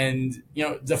 and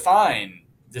define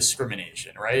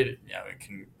discrimination. Right?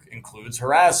 Includes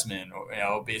harassment,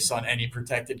 or, based on any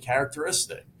protected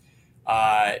characteristic.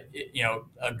 A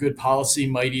good policy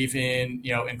might even,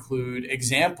 include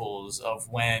examples of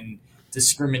when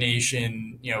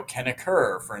discrimination, can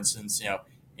occur. For instance,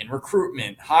 in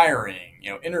recruitment, hiring,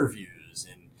 interviews,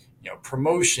 and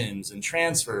promotions and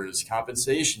transfers,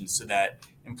 compensation, so that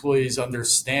employees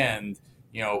understand,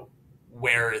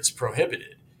 where it's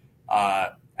prohibited.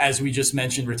 As we just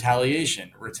mentioned,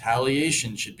 retaliation.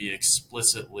 Retaliation should be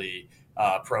explicitly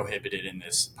prohibited in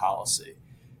this policy.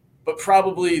 But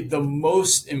probably the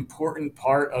most important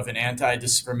part of an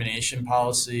anti-discrimination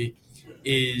policy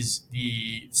is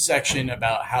the section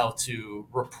about how to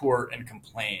report and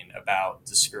complain about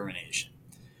discrimination.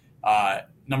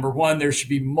 Number one, there should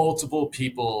be multiple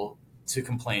people to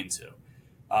complain to.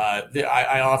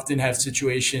 I often have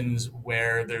situations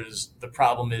where the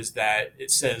problem is that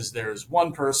it says there's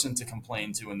one person to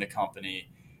complain to in the company.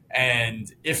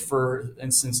 And if, for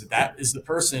instance, that is the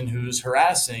person who's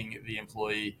harassing the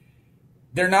employee,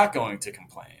 they're not going to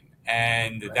complain.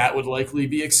 And that would likely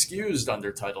be excused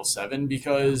under Title VII,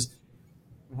 because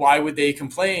why would they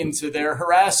complain to their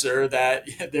harasser that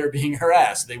they're being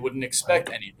harassed? They wouldn't expect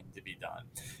anything to be done.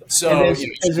 So,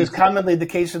 as is commonly the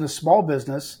case in a small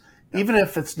business, even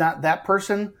if it's not that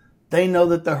person, they know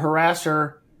that the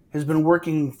harasser has been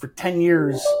working for 10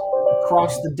 years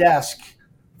across the desk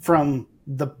from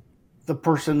the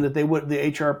person that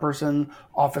the HR person,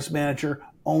 office manager,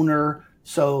 owner,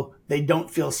 so they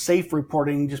don't feel safe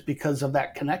reporting just because of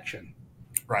that connection.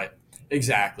 Right.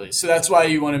 Exactly. So that's why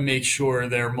you want to make sure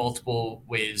there are multiple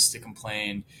ways to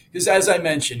complain. Because as I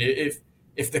mentioned,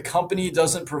 if the company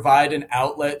doesn't provide an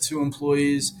outlet to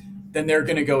employees, then they're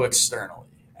going to go externally.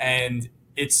 And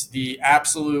it's the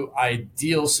absolute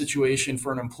ideal situation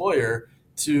for an employer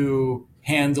to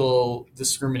handle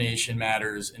discrimination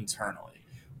matters internally.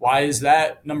 Why is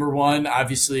that? Number one,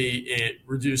 obviously, it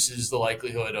reduces the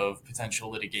likelihood of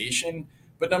potential litigation.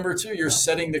 But number two, you're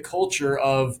setting the culture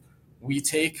of, we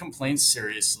take complaints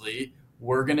seriously,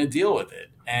 we're going to deal with it.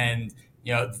 And,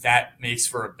 that makes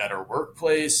for a better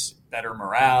workplace, better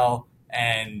morale,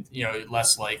 and,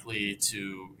 less likely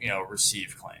to,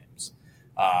 receive claims,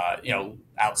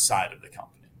 outside of the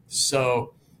company.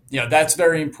 So, that's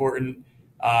very important.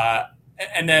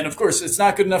 And then, of course, it's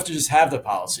not good enough to just have the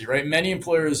policy, right? Many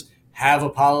employers have a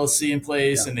policy in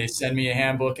place, and they send me a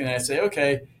handbook, and I say,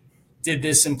 okay, did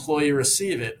this employee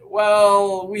receive it?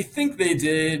 Well, we think they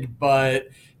did, but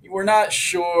we're not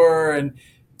sure. And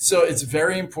so it's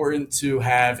very important to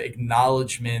have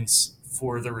acknowledgments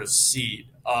for the receipt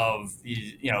of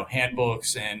these,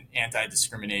 handbooks and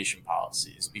anti-discrimination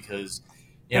policies, because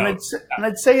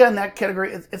I'd say on that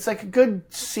category, it's like a good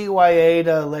CYA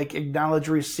to acknowledge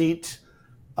receipt,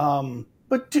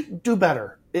 but do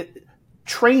better.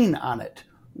 Train on it.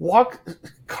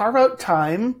 Carve out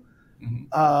time,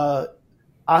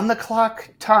 on the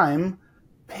clock time,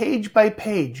 page by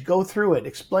page. Go through it.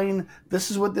 Explain,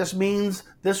 this is what this means.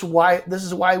 This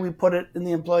is why we put it in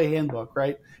the employee handbook.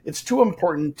 Right? It's too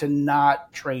important to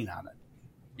not train on it.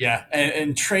 Yeah,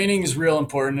 and training is real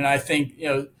important. And I think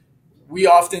we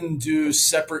often do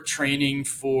separate training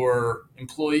for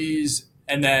employees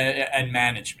and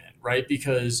management, right?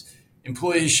 Because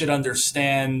employees should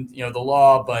understand, the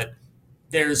law, but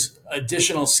there's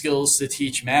additional skills to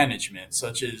teach management,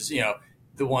 such as,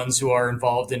 the ones who are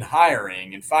involved in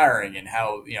hiring and firing, and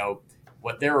how,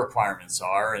 what their requirements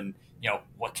are, and,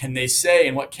 what can they say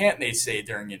and what can't they say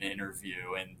during an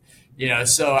interview. And,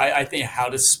 so I think how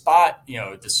to spot,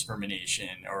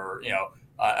 discrimination, or,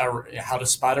 how to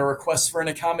spot a request for an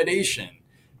accommodation,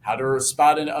 how to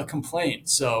spot a complaint.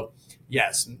 So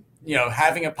yes,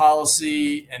 having a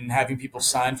policy and having people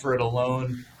sign for it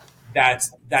alone,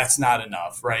 that's not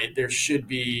enough, right? There should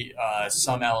be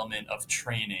some element of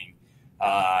training,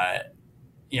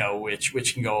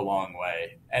 which can go a long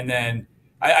way. And then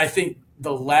I think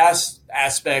the last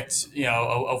aspect,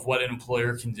 of what an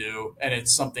employer can do, and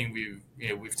it's something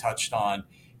we've touched on,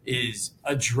 is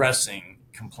addressing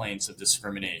complaints of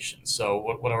discrimination. So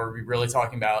what are we really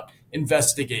talking about?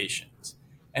 Investigations.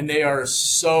 And they are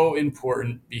so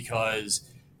important because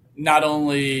not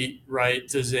only, right,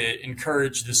 does it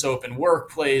encourage this open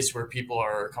workplace where people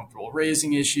are comfortable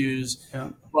raising issues,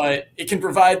 but it can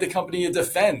provide the company a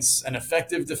defense, an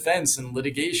effective defense in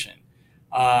litigation.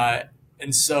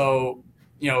 And so,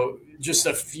 just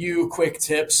a few quick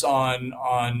tips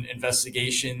on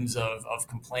investigations of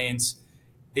complaints.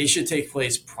 They should take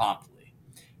place promptly.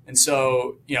 And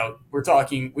so, we're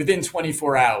talking within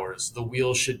 24 hours, the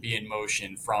wheels should be in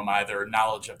motion from either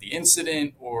knowledge of the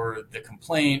incident or the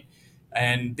complaint,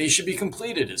 and they should be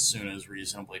completed as soon as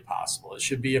reasonably possible. It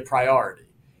should be a priority.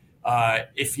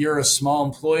 If you're a small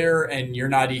employer and you're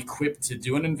not equipped to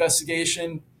do an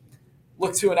investigation,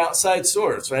 look to an outside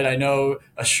source, right? I know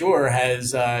Assure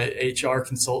has HR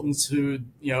consultants who,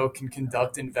 can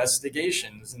conduct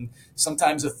investigations, and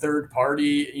sometimes a third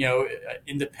party,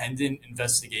 independent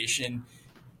investigation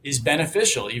is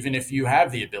beneficial, even if you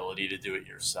have the ability to do it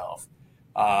yourself.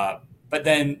 But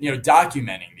then,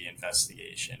 documenting the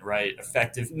investigation, right?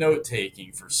 Effective note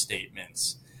taking for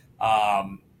statements,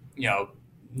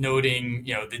 noting,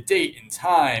 the date and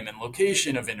time and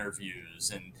location of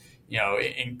interviews, and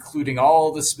including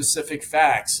all the specific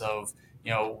facts of,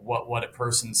 what a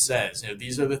person says.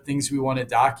 These are the things we want to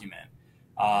document.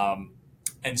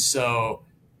 And so,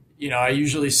 I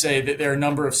usually say that there are a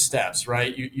number of steps,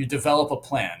 right? You develop a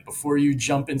plan. Before you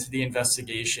jump into the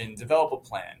investigation, develop a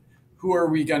plan. Who are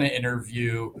we going to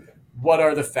interview? What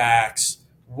are the facts?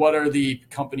 What are the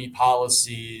company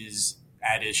policies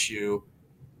at issue?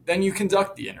 Then you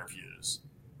conduct the interviews,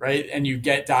 right? And you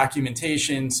get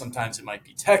documentation. Sometimes it might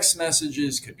be text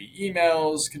messages, could be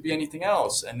emails, could be anything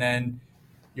else. And then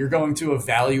you're going to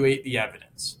evaluate the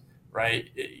evidence, right?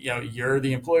 You're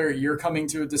the employer, you're coming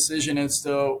to a decision as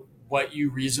to what you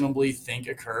reasonably think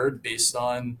occurred based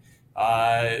on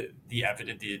the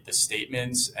evidence, the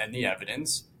statements and the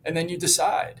evidence. And then you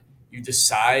decide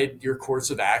your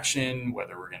course of action,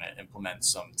 whether we're going to implement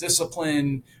some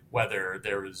discipline, whether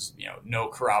there was, no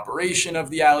corroboration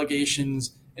of the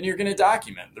allegations, and you're going to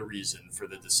document the reason for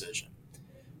the decision.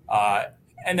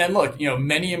 And then look,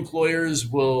 many employers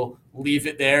will leave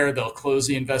it there. They'll close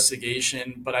the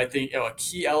investigation. But I think a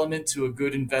key element to a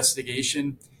good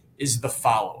investigation is the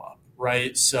follow-up,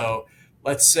 right? So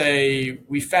let's say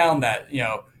we found that,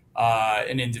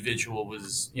 an individual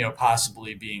was,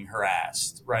 possibly being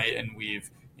harassed, right? And we've,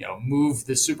 moved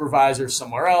the supervisor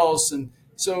somewhere else. And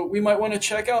so we might want to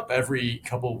check up every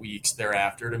couple weeks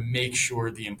thereafter to make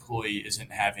sure the employee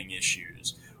isn't having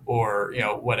issues or,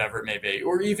 whatever it may be.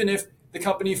 Or even if the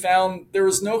company found there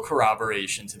was no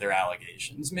corroboration to their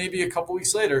allegations, maybe a couple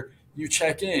weeks later, you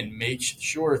check in, make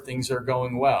sure things are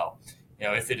going well.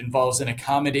 If it involves an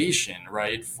accommodation,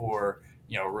 right, for,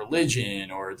 religion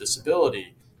or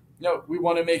disability, we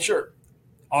want to make sure,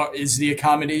 is the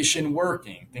accommodation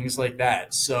working? Things like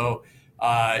that. So,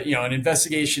 an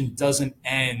investigation doesn't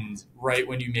end right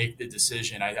when you make the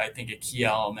decision. I think a key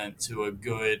element to a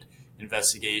good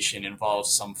investigation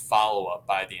involves some follow-up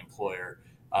by the employer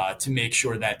to make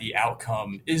sure that the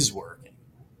outcome is working.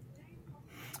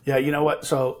 Yeah, you know what?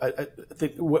 So I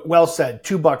think well said.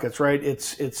 Two buckets, right?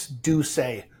 It's do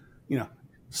say,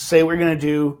 say what you're going to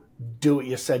do what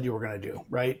you said you were going to do,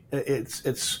 right?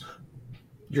 It's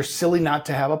you're silly not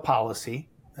to have a policy.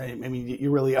 I mean,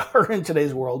 you really are in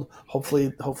today's world.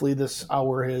 Hopefully this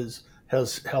hour has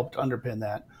helped underpin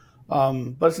that.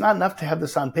 But it's not enough to have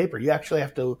this on paper. You actually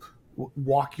have to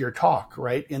walk your talk,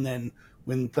 right? And then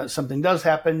when something does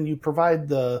happen, you provide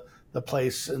the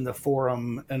place and the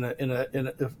forum in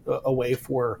a way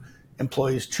for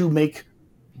employees to make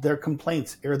their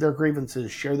complaints, air their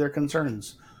grievances, share their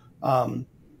concerns.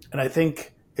 And I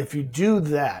think if you do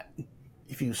that,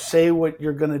 if you say what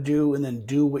you're going to do and then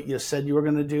do what you said you were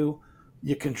going to do,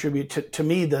 you contribute to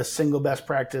me. The single best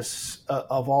practice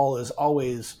of all is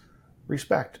always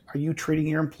respect. Are you treating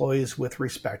your employees with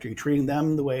respect? Are you treating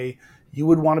them the way you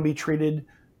would want to be treated?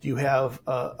 Do you have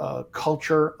a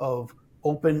culture of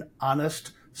open,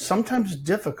 honest, sometimes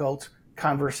difficult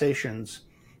conversations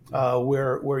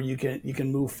where you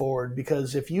can move forward?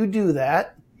 Because if you do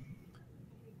that,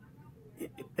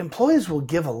 employees will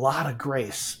give a lot of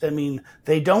grace. I mean,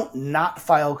 they don't not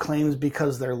file claims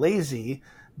because they're lazy.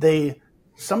 They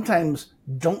sometimes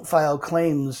don't file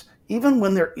claims even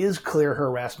when there is clear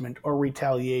harassment or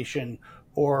retaliation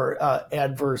or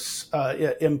adverse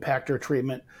impact or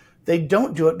treatment. They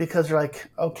don't do it because they're like,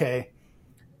 okay,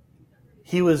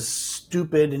 he was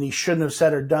stupid and he shouldn't have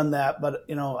said or done that, but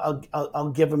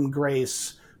I'll give him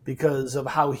grace because of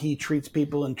how he treats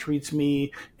people and treats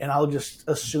me, and I'll just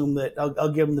assume that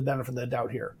I'll give him the benefit of the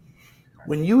doubt here.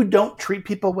 When you don't treat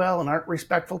people well and aren't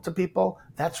respectful to people,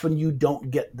 that's when you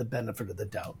don't get the benefit of the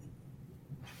doubt.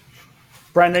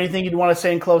 Brian, anything you'd want to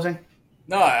say in closing?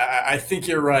 No, I think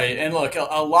you're right. And look,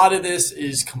 a lot of this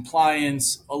is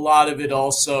compliance. A lot of it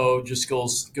also just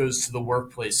goes to the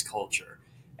workplace culture.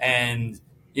 And,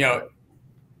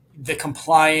 the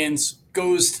compliance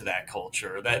goes to that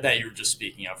culture that you were just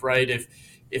speaking of, right?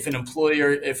 If an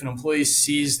employee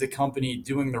sees the company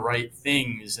doing the right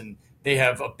things and they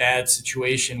have a bad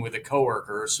situation with a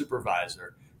coworker or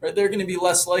supervisor, right, they're going to be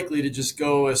less likely to just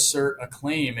go assert a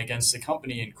claim against the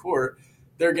company in court.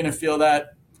 They're going to feel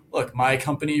that, look, my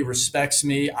company respects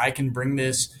me. I can bring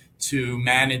this to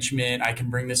management. I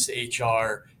can bring this to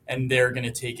HR, and they're going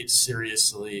to take it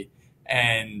seriously.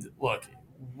 And look,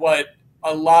 what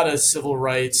a lot of civil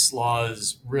rights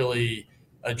laws really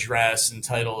address, and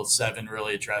Title VII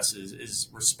really addresses, is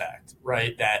respect,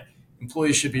 right? That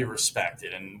employees should be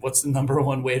respected. And what's the number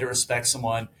one way to respect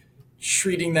someone?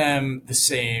 Treating them the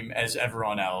same as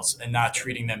everyone else and not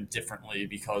treating them differently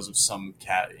because of some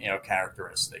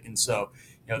characteristic. And so,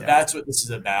 that's what this is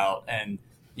about. And,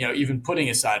 even putting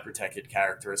aside protected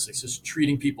characteristics, just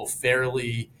treating people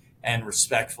fairly and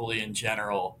respectfully in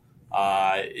general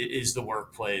is the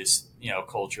workplace,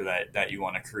 culture that you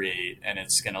want to create. And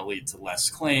it's going to lead to less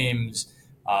claims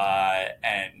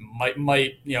and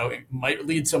might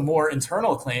lead to more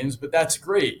internal claims, but that's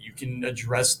great. You can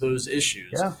address those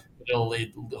issues. Yeah. It'll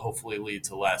hopefully lead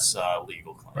to less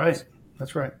legal claims. Right.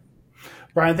 That's right.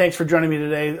 Brian, thanks for joining me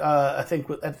today. I think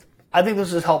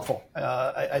this is helpful.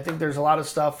 I think there's a lot of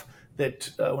stuff that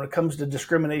when it comes to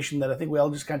discrimination that I think we all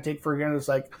just kind of take for granted. It's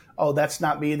like, oh, that's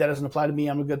not me. That doesn't apply to me.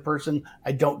 I'm a good person.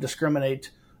 I don't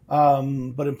discriminate.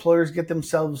 But employers get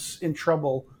themselves in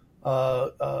trouble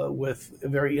with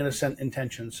very innocent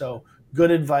intentions. So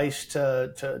good advice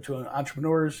to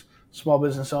entrepreneurs, small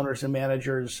business owners, and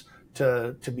managers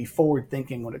to be forward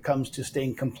thinking when it comes to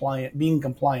staying compliant, being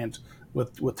compliant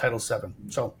with Title VII.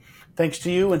 So thanks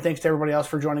to you and thanks to everybody else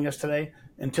for joining us today.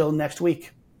 Until next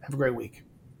week, have a great week.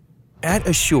 At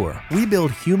Assure, we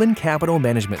build human capital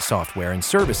management software and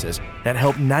services that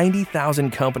help 90,000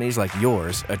 companies like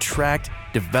yours attract,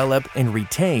 develop, and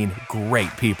retain great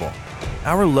people.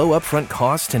 Our low upfront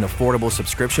costs and affordable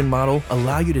subscription model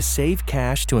allow you to save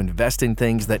cash to invest in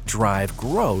things that drive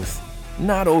growth,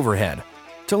 not overhead.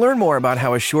 To learn more about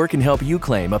how Assure can help you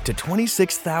claim up to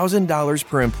 $26,000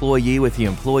 per employee with the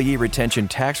Employee Retention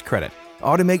Tax Credit,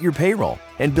 automate your payroll,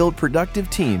 and build productive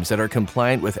teams that are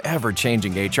compliant with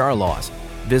ever-changing HR laws,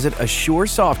 visit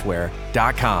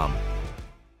AssureSoftware.com.